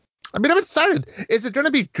excited. Is it going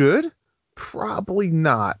to be good? Probably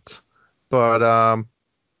not. But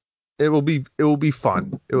it will be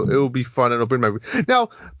fun. It will be fun. It'll bring my now.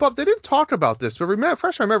 Bob, they didn't talk about this, but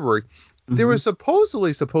refresh my memory. Mm-hmm. There was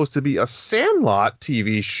supposedly supposed to be a Sandlot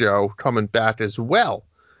TV show coming back as well.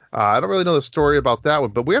 I don't really know the story about that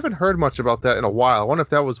one, but we haven't heard much about that in a while. I wonder if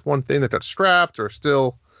that was one thing that got scrapped or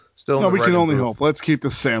still. No, we can only hope. Let's keep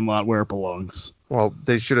the Sandlot where it belongs. Well,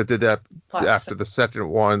 they should have did that after the second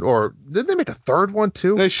one, or didn't they make a third one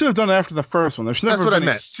too? They should have done it after the first one. There should never been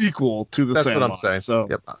a sequel to the Sandlot. That's what I'm saying. So,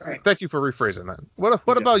 yep. Thank you for rephrasing that.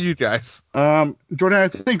 What about you guys? Jordan, I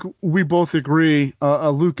think we both agree.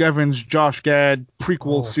 A Luke Evans, Josh Gad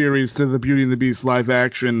prequel series to the Beauty and the Beast live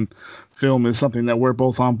action film is something that we're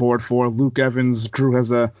both on board for. Luke Evans, Drew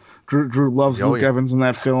loves Luke Evans in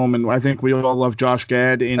that film, and I think we all love Josh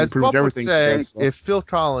Gad in pretty much everything. Say, if Phil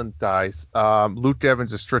Collins dies, Luke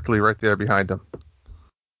Evans is strictly right there behind him.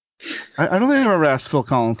 I don't think I've ever asked Phil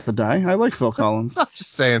Collins to die. I like Phil Collins. I'm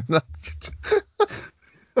just saying.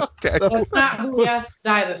 Okay. So that's not who we asked to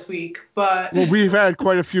die this week, but we've had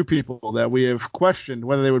quite a few people that we have questioned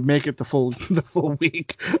whether they would make it the full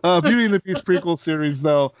week. Beauty and the Beast prequel series,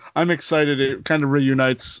 though, I'm excited. It kind of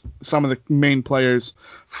reunites some of the main players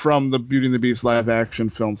from the Beauty and the Beast live action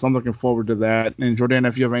film, so I'm looking forward to that. And Jordana,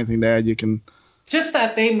 if you have anything to add, you can. Just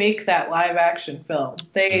that they make that live action film.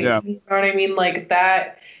 You know what I mean? Like,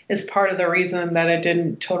 that is part of the reason that it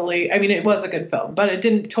didn't totally, I mean, it was a good film, but it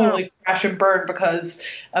didn't totally crash and burn because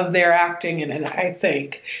of their acting in it, I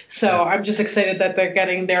think. So I'm just excited that they're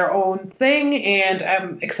getting their own thing, and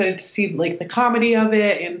I'm excited to see, like, the comedy of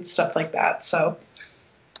it and stuff like that. So.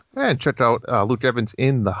 And check out Luke Evans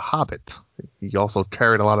in The Hobbit. He also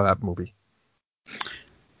carried a lot of that movie.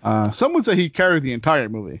 Some would say he carried the entire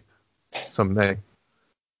movie. Some may.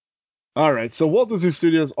 All right, so Walt Disney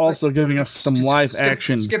Studios also giving us some live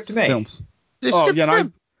action films.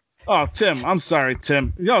 Tim, I'm sorry,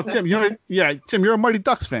 Tim. Tim, you're a Mighty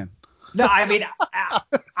Ducks fan. No, I mean,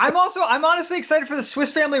 I'm honestly excited for the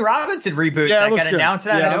Swiss Family Robinson reboot that got announced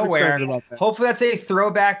out of nowhere. Hopefully that's a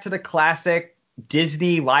throwback to the classic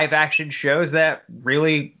Disney live action shows that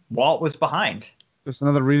really Walt was behind. Just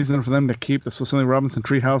another reason for them to keep the Smithsonian Robinson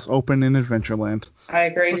Treehouse open in Adventureland. I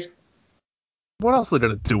agree. What else are they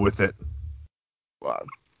gonna do with it?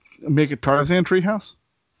 Make it Tarzan Treehouse?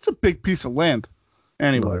 It's a big piece of land.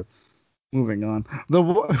 Anyway, moving on.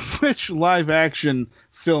 Which live-action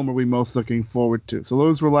film are we most looking forward to? So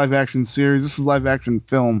those were live-action series. This is live-action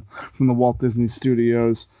film from the Walt Disney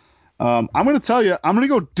Studios. I'm going to tell you, I'm going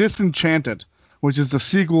to go Disenchanted, which is the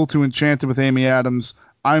sequel to Enchanted with Amy Adams.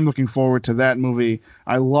 I'm looking forward to that movie.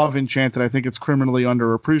 I love Enchanted. I think it's criminally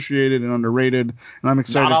underappreciated and underrated, and I'm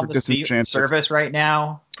excited not on for the Disenchanted. service right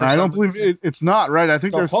now. I don't believe it's not, right? I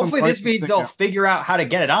think so there's hopefully some this means they'll figure out how to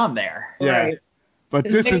get it on there. Yeah. Right. But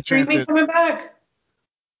Is Disenchanted. McDreamy coming back?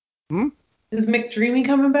 Is McDreamy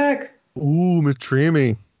coming back? Ooh,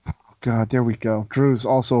 McDreamy. God, there we go. Drew's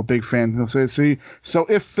also a big fan. So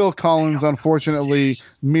if Phil Collins unfortunately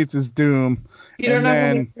meets his doom, You don't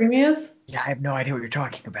know who McDreamy is? Yeah, I have no idea what you're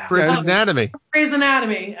talking about. Grey's Anatomy. Grey's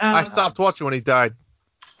Anatomy. I stopped watching when he died.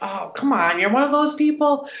 Oh, come on. You're one of those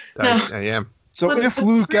people. No. I am. So if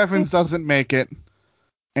Luke Evans doesn't make it,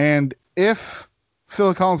 and if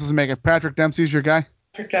Phil Collins doesn't make it, Patrick Dempsey's your guy?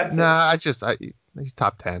 Patrick Dempsey. Nah, he's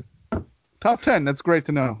top 10. Top 10. That's great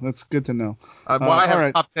to know. That's good to know. Why I have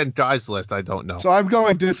a top 10 guys list, I don't know. So I'm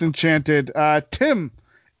going Disenchanted. Tim,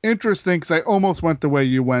 interesting because I almost went the way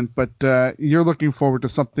you went, but you're looking forward to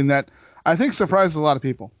something that I think surprised a lot of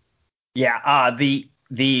people. Yeah, the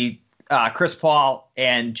Chris Paul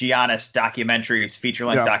and Giannis documentaries,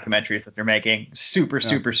 feature-length documentaries that they're making. Super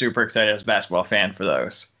excited as a basketball fan for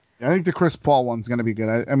those. Yeah, I think the Chris Paul one's going to be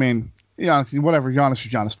good. I mean, honestly, whatever, Giannis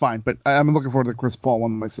is Giannis, fine. But I'm looking forward to the Chris Paul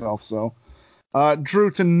one myself. So,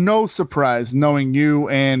 Drew, to no surprise, knowing you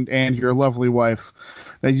and your lovely wife,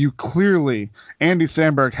 that you clearly, Andy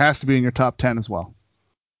Samberg has to be in your top 10 as well.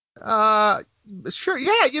 Sure.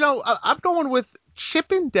 Yeah, I'm going with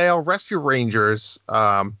Chip and Dale Rescue Rangers.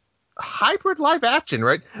 Hybrid live action,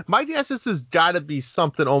 right? My guess this has got to be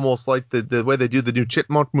something almost like the way they do the new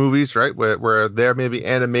Chipmunk movies, right? Where they're maybe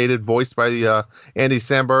animated, voiced by Andy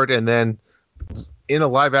Samberg, and then in a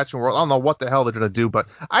live action world. I don't know what the hell they're gonna do, but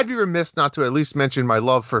I'd be remiss not to at least mention my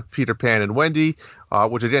love for Peter Pan and Wendy,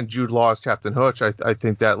 which again Jude Law as Captain Hooch. I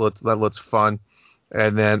think that looks fun.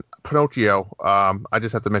 And then Pinocchio, I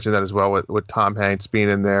just have to mention that as well with Tom Hanks being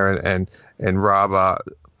in there and Rob.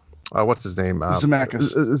 What's his name?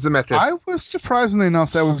 Zemeckis. I was surprised when they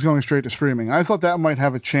announced that was going straight to streaming. I thought that might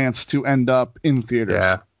have a chance to end up in theaters.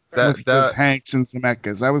 Yeah, with Hanks and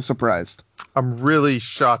Zemeckis. I was surprised. I'm really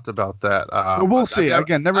shocked about that. But we'll see.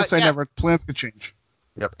 Again, never say never. Plans could change.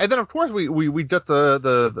 Yep. And then of course we got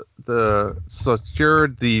the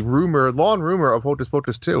secured the long rumor of Hocus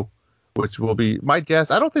Pocus 2, which will be my guess.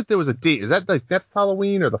 I don't think there was a date. Is that like next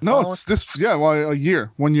Halloween or the following? No, it's this. Yeah, well,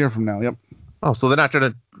 1 year from now. Yep. Oh, so they're not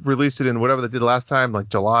going to release it in whatever they did last time, like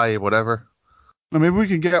July, whatever. Well, maybe we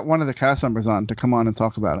can get one of the cast members on to come on and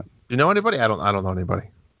talk about it. Do you know anybody? I don't know anybody.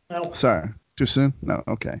 No. Sorry. Too soon? No.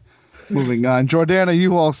 Okay. Moving on. Jordana,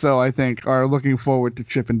 you also, I think, are looking forward to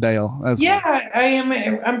Chip and Dale as well. Yeah, I am.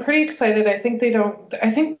 I'm pretty excited. I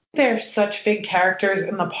think they're such big characters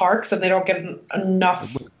in the parks and they don't get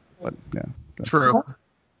enough. But, yeah. True.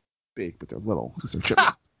 Big, but they're little because they're Chip.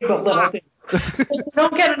 But little. They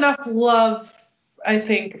don't get enough love, I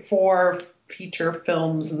think, for feature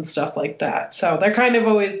films and stuff like that. So they're kind of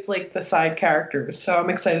always like the side characters. So I'm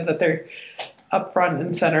excited that they're up front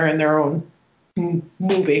and center in their own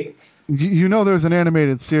movie. You know there's an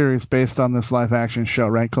animated series based on this live action show,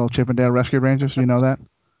 right? Called Chip and Dale Rescue Rangers. You know that?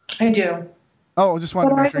 I do. Oh, just wanted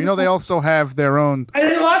to make sure. You know they also have their own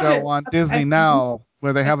show on Disney Now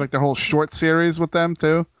where they have like their whole short series with them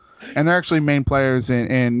too. And they're actually main players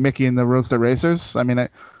in Mickey and the Roadster Racers. I mean,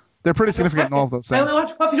 they're pretty significant in all of those things. I only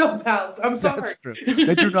watch Puppy Dog Pals. I'm sorry. That's true.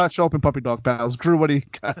 They do not show up in Puppy Dog Pals. Drew, what do you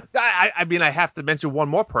got? I mean, I have to mention one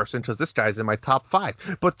more person because this guy's in my top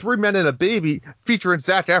 5. But 3 Men and a Baby featuring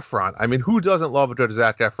Zac Efron. I mean, who doesn't love a good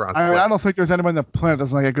Zac Efron? I don't think there's anybody on the planet that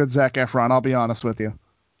doesn't like a good Zac Efron. I'll be honest with you.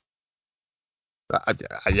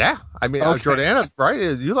 Yeah. I mean, okay. Jordana, right?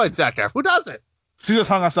 You like Zac Efron. Who doesn't? She just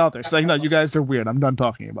hung us out there. She's like, no, you guys are weird. I'm done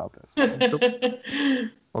talking about this.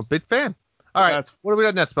 Well, big fan. All right. What do we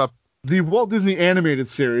got next, Bob? The Walt Disney animated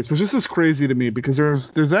series, which is just crazy to me because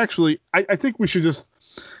there's actually I think we should just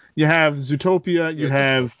you have Zootopia, you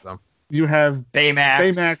have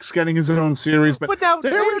Baymax getting his own series, but now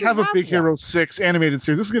they already have a Big Hero 6 animated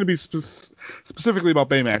series. This is going to be specifically about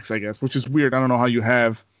Baymax, I guess, which is weird. I don't know how you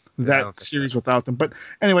have that series without them. But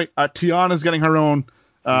anyway, Tiana's getting her own.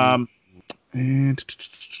 And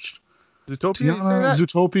Zootopia,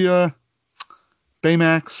 Zootopia,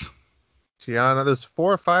 Baymax. Tiana, there's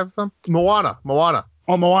 4 or 5 of them. Moana.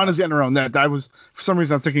 Oh, Moana's getting her own. That I was for some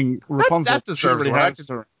reason I'm thinking Rapunzel. That deserves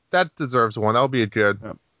one. That deserves one. That'll be a good.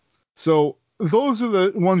 Yeah. So those are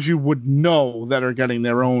the ones you would know that are getting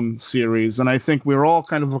their own series, and I think we're all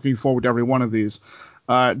kind of looking forward to every one of these.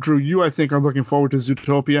 Drew, you I think are looking forward to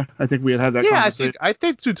Zootopia. I think we had that conversation. I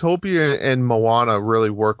think Zootopia and Moana really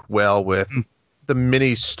work well with the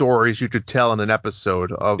mini stories you could tell in an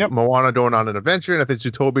episode of Moana going on an adventure, and I think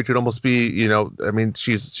Zootopia could almost be,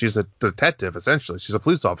 she's a detective essentially. She's a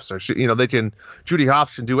police officer. Judy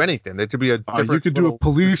Hopps can do anything. They could be a different. You could do a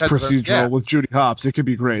police procedural with Judy Hopps. It could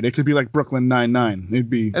be great. It could be like Brooklyn Nine-Nine.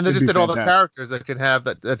 And they just did all the characters that can have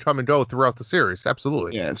that come and go throughout the series.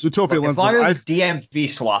 Absolutely. Yeah, Zootopia. As long as DMV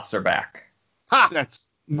sloths are back. Ha!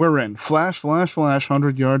 We're in. Flash,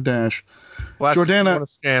 100-yard dash. Flash, Jordana.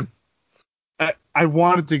 Scam. I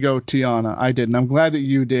wanted to go Tiana. I did, and I'm glad that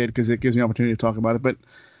you did because it gives me an opportunity to talk about it. But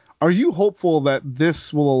are you hopeful that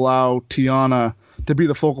this will allow Tiana to be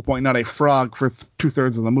the focal point, not a frog, for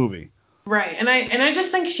 2/3 of the movie? Right, and I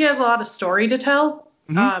just think she has a lot of story to tell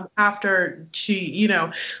after she,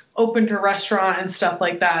 opened her restaurant and stuff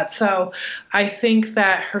like that. So I think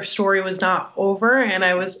that her story was not over, and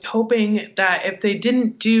I was hoping that if they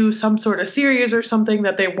didn't do some sort of series or something,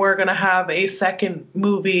 that they were going to have a second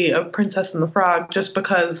movie of Princess and the Frog, just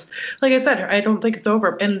because, like I said, I don't think it's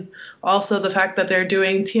over. And also the fact that they're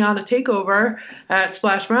doing Tiana Takeover at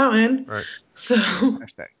Splash Mountain. Right. So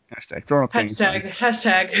Hashtag throw up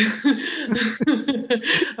hashtag.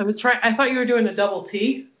 I thought you were doing a double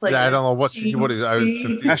T. Like I don't know what is. I was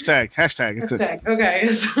confused. Hashtag. It's hashtag.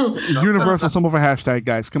 Okay. So. Universal symbol for hashtag,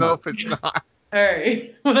 guys. Come on. Nope, it's not. All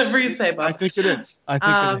right. Whatever you say, bud. I think it is.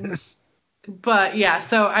 It is. But yeah,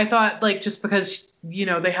 so I thought just because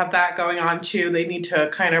they have that going on too, they need to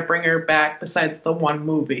kind of bring her back besides the one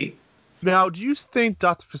movie. Now, do you think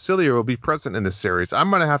Dr. Facilier will be present in this series? I'm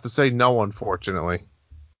going to have to say no, unfortunately.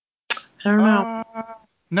 I don't know.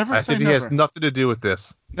 I think he has nothing to do with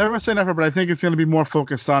this. Never say never, but I think it's going to be more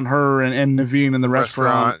focused on her and Naveen and the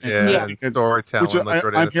restaurant. And storytelling.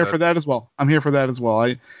 I'm here for that as well.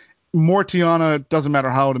 More Tiana, doesn't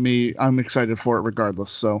matter how to me. I'm excited for it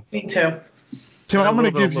regardless. So. Me too. Tim, I'm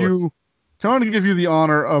going to give you the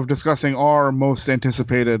honor of discussing our most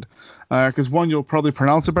anticipated, because one, you'll probably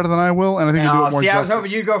pronounce it better than I will, and I think you'll do it more justice. I was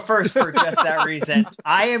hoping you'd go first for just that reason.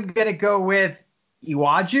 I am going to go with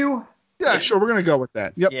Iwaju. Yeah, sure. We're going to go with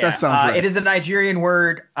that. Yep, that sounds right. It is a Nigerian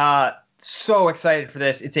word. So excited for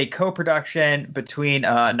this. It's a co-production between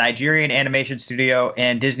a Nigerian animation studio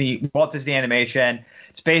and Walt Disney Animation.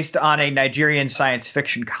 It's based on a Nigerian science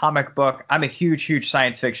fiction comic book. I'm a huge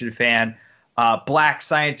science fiction fan. Black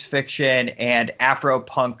science fiction and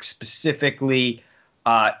Afro-punk specifically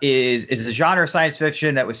is a genre of science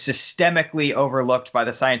fiction that was systemically overlooked by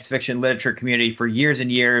the science fiction literature community for years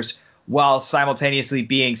and years, while simultaneously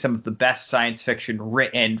being some of the best science fiction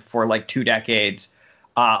written for like 2 decades.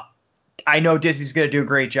 I know Disney's going to do a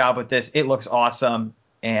great job with this. It looks awesome.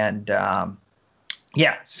 And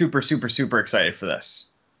super excited for this.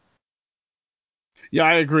 Yeah,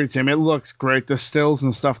 I agree, Tim. It looks great. The stills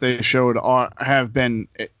and stuff they showed have been.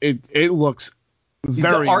 It looks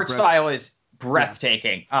very. The art style is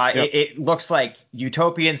breathtaking. It looks like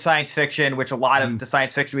utopian science fiction, which a lot of the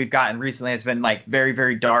science fiction we've gotten recently has been like very,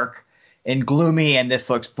 very dark and gloomy. And this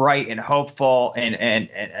looks bright and hopeful and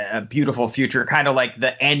a beautiful future, kind of like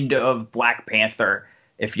the end of Black Panther,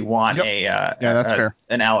 if you want that's fair.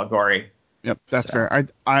 An allegory. Yep, that's fair.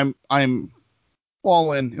 I'm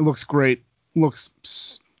all in. It looks great. Looks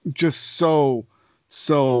just so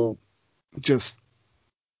just.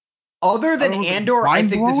 Other than Andor, I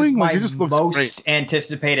think this is my most great.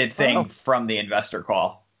 anticipated thing from the investor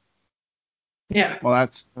call. Yeah. Well,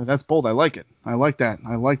 that's bold. I like it. I like that.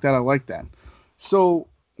 So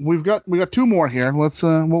we got 2 more here. Let's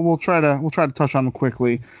we'll try to touch on them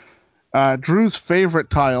quickly. Drew's favorite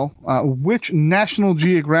tile. Which National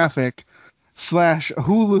Geographic /Hulu/FX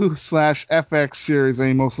series are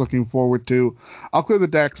you most looking forward to? I'll clear the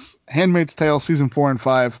decks. Handmaid's Tale season 4 and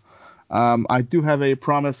 5. I do have a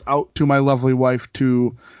promise out to my lovely wife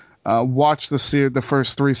to watch the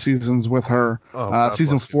first 3 seasons with her.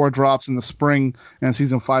 Season 4 drops in the spring, and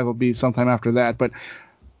season 5 will be sometime after that. But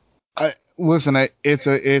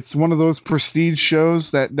it's one of those prestige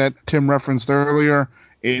shows that Tim referenced earlier.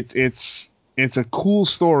 It's a cool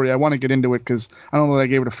story. I want to get into it because I don't know that I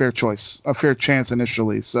gave it a fair chance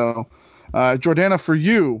initially. So, Jordana, for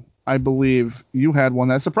you, I believe you had one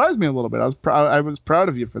that surprised me a little bit. I was proud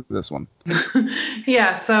of you for this one.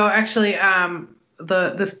 Yeah. So actually,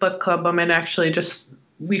 this book club I'm in actually just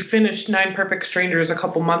we finished Nine Perfect Strangers a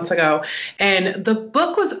couple months ago, and the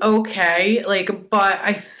book was okay, like, but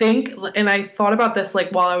I think, and I thought about this,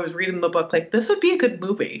 like, while I was reading the book, like, this would be a good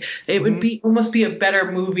movie. It would be almost be a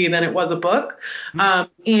better movie than it was a book.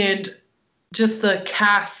 And just the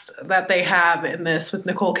cast that they have in this with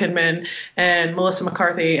Nicole Kidman and Melissa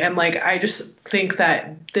McCarthy, and, like, I just think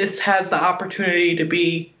that this has the opportunity to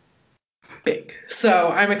be big. So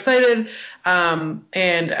I'm excited,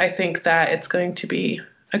 and I think that it's going to be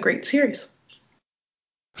a great series.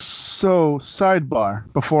 So,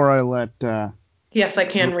 sidebar, before I let... yes, I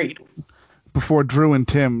can read. Before Drew and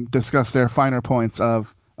Tim discuss their finer points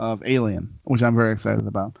of Alien, which I'm very excited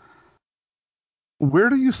about. Where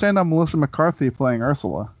do you stand on Melissa McCarthy playing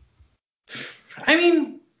Ursula? I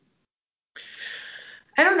mean,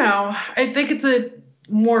 I don't know. I think it's a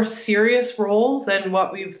more serious role than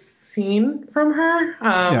what we've seen from her.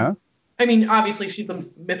 Yeah. I mean, obviously she's a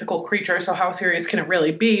mythical creature, so how serious can it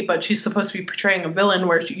really be? But she's supposed to be portraying a villain,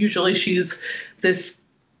 where usually she's this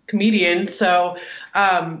comedian. So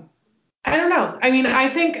I don't know. I mean, I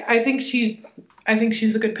think she's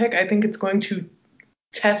a good pick. I think it's going to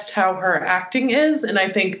test how her acting is, and I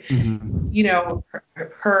think you know,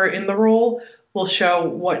 her in the role will show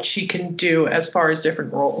what she can do as far as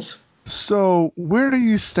different roles. So, where do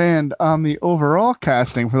you stand on the overall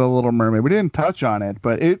casting for The Little Mermaid? We didn't touch on it,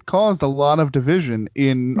 but it caused a lot of division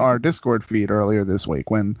in our Discord feed earlier this week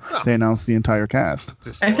when they announced the entire cast.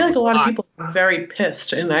 I feel like a lot of people are very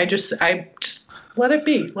pissed, and I just let it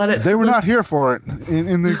be. They were not here for it.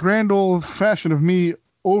 In the grand old fashion of me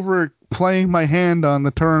overplaying my hand on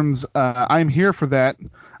the terms, I'm here for that.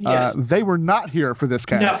 Yes. They were not here for this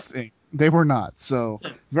casting. No. They were not. So,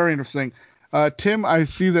 very interesting. Tim, I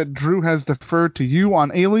see that Drew has deferred to you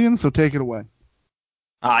on Aliens, so take it away.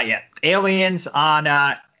 Yeah. Aliens on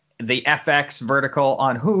the FX vertical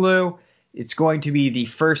on Hulu. It's going to be the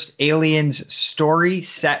first Aliens story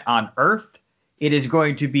set on Earth. It is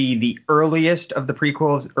going to be the earliest of the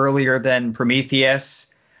prequels, earlier than Prometheus.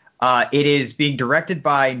 It is being directed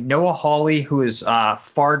by Noah Hawley, who is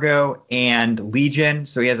Fargo and Legion.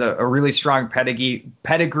 So he has a really strong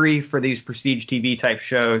pedigree for these prestige TV type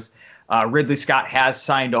shows. Ridley Scott has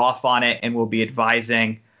signed off on it and will be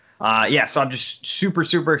advising. So I'm just super,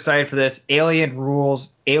 super excited for this.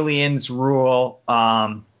 Aliens rule.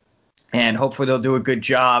 And hopefully they'll do a good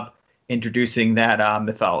job introducing that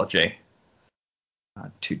mythology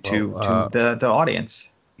to the audience.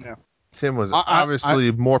 Yeah. Tim was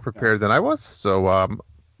obviously more prepared than I was. So,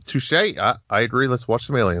 touche. I agree. Let's watch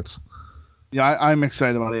some Aliens. Yeah, I'm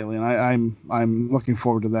excited about Alien. I'm looking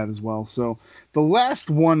forward to that as well. So the last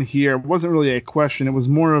one here wasn't really a question. It was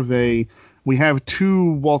more of we have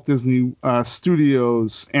 2 Walt Disney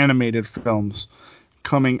Studios animated films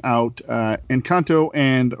coming out, Encanto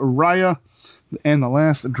and Raya and the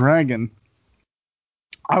Last Dragon.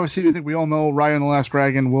 Obviously, I think we all know Raya and the Last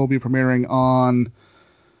Dragon will be premiering on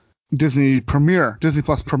Disney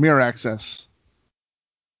Plus Premier Access.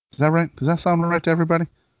 Is that right? Does that sound right to everybody?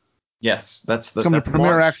 Yes, that's coming to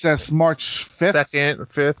Premier Access March 5th. 2nd,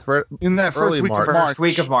 5th, right? In that first week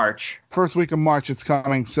of March. First week of March it's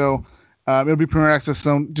coming. So it'll be Premier Access.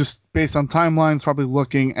 So just based on timelines, probably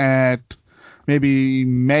looking at maybe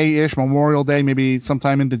May-ish, Memorial Day, maybe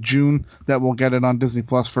sometime into June that we'll get it on Disney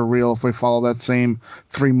Plus for real if we follow that same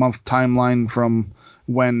 3-month timeline from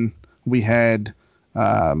when we had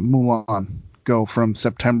Mulan go from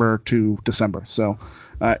September to December. So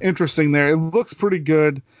interesting there. It looks pretty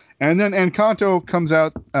good. And then Encanto comes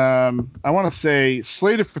out, I want to say,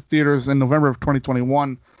 slated for theaters in November of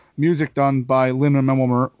 2021. Music done by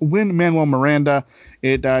Lin-Manuel Miranda.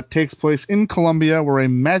 It takes place in Colombia, where a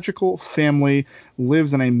magical family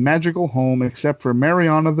lives in a magical home, except for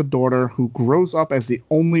Mariana, the daughter, who grows up as the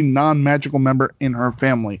only non-magical member in her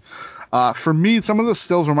family. For me, some of the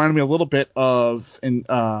stills reminded me a little bit of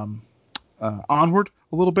Onward,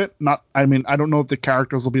 a little bit. I don't know if the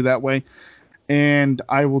characters will be that way. And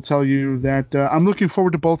I will tell you that I'm looking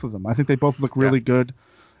forward to both of them. I think they both look really good.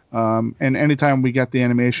 And anytime we get the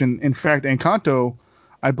animation, in fact, Encanto,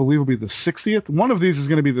 I believe, will be the 60th. One of these is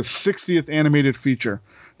going to be the 60th animated feature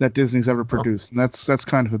that Disney's ever produced, and that's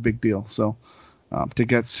kind of a big deal. So to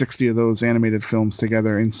get 60 of those animated films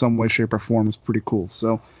together in some way, shape, or form is pretty cool.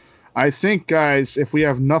 So I think, guys, if we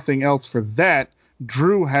have nothing else for that,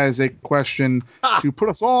 Drew has a question to put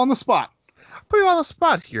us all on the spot. Put you on the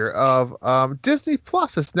spot here of Disney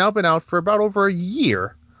Plus has now been out for about over a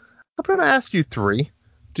year. I'm going to ask you 3.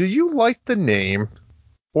 Do you like the name?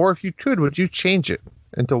 Or if you could, would you change it?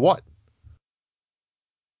 And to what?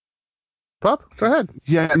 Pup, go ahead.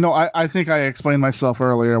 Yeah, no, I think I explained myself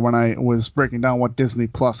earlier when I was breaking down what Disney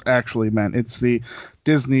Plus actually meant. It's the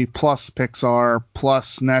Disney Plus Pixar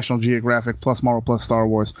plus National Geographic plus Marvel plus Star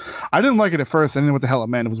Wars. I didn't like it at first. I didn't know what the hell it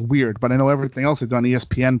meant. It was weird, but I know everything else they've done,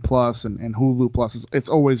 ESPN Plus and Hulu Plus. It's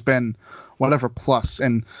always been whatever plus,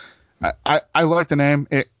 and I like the name.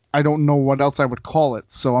 I don't know what else I would call it,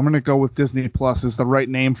 so I'm going to go with Disney Plus is the right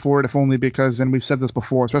name for it, if only because, and we've said this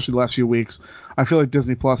before, especially the last few weeks, I feel like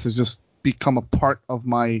Disney Plus has just become a part of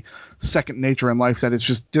my second nature in life, that it's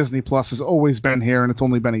just Disney Plus has always been here, and it's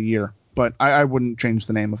only been a year. But I wouldn't change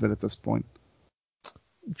the name of it at this point.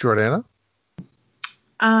 Jordana?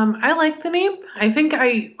 I like the name. I think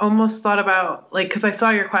I almost thought about, like, because I saw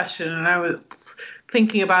your question, and I was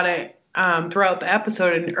thinking about it throughout the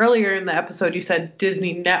episode, and earlier in the episode you said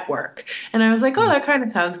Disney Network, and I was like, oh, that kind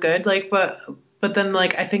of sounds good, like, but then,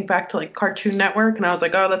 like, I think back to, like, Cartoon Network, and I was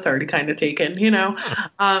like, oh, that's already kind of taken, you know.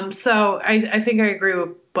 So I think I agree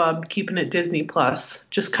with Bub. Keeping it Disney Plus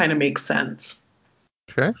just kind of makes sense.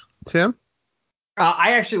 Okay, Tim?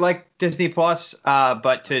 I actually like Disney Plus,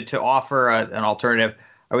 but to offer an alternative,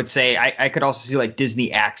 I would say I could also see, like,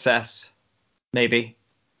 Disney Access, maybe.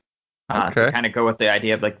 To kind of go with the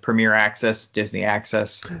idea of, like, Premier Access, Disney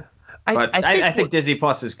Access. But I think Disney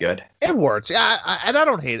Plus is good. It works. Yeah, and I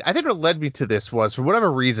don't hate it. I think what led me to this was, for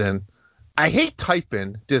whatever reason, I hate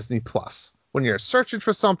typing Disney Plus. When you're searching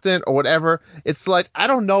for something or whatever, it's like, I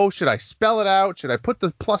don't know, should I spell it out? Should I put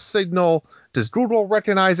the plus signal? Does Google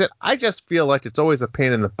recognize it? I just feel like it's always a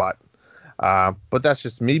pain in the butt. But that's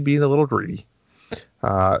just me being a little greedy.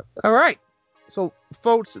 All right. So,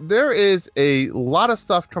 folks, there is a lot of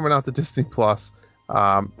stuff coming out to Disney Plus.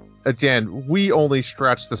 Again, we only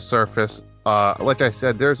scratched the surface. Like I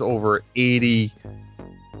said, there's over 80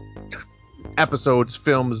 episodes,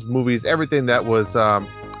 films, movies, everything that was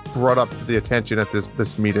brought up to the attention at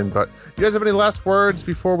this meeting. But you guys have any last words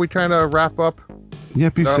before we kind of wrap up? Yeah,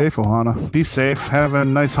 be safe, Ohana. Be safe. Have a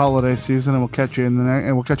nice holiday season, and we'll catch you on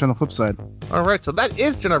the flip side. All right, so that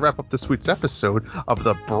is going to wrap up this week's episode of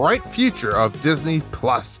The Bright Future of Disney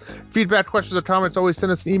Plus. Feedback, questions, or comments, always send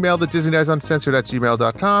us an email to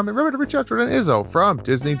DisneyGuysUncensored@gmail.com. And remember to reach out to Jordan Izzo from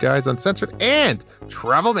Disney Guys Uncensored and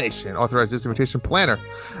Travelmation, authorized Disney Invitation Planner.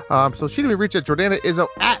 So she can reach at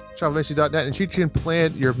JordanaIzzo@Travelmation.net, and she can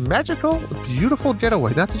plan your magical, beautiful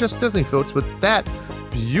getaway, not to just Disney, folks, but that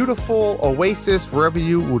beautiful oasis wherever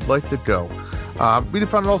you would like to go. We can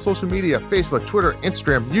find on all social media, Facebook, Twitter,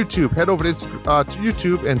 Instagram, YouTube. Head over to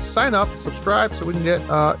YouTube and sign up, subscribe, so we can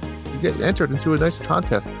get entered into a nice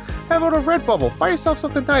contest. Head over to Redbubble, buy yourself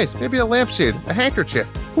something nice, maybe a lampshade, a handkerchief,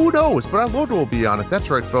 who knows, but our logo will be on it. That's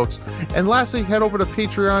right, folks. And lastly, head over to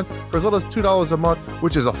Patreon for as little as $2 a month,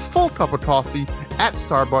 which is a full cup of coffee at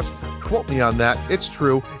Starbucks. Quote me on that. It's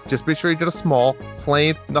true. Just make sure you get a small,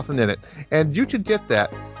 plain, nothing in it. And you can get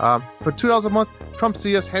that for $2 a month. Come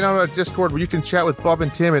see us. Hang out on our Discord where you can chat with Bub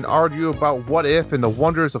and Tim and argue about what if and the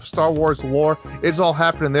wonders of Star Wars lore. It's all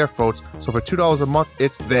happening there, folks. So for $2 a month,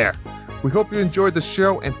 it's there. We hope you enjoyed the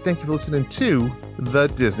show, and thank you for listening to The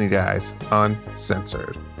Disney Guys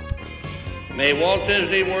Uncensored. May Walt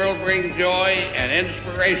Disney World bring joy and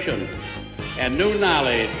inspiration and new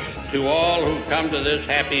knowledge to all who come to this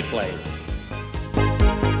happy place.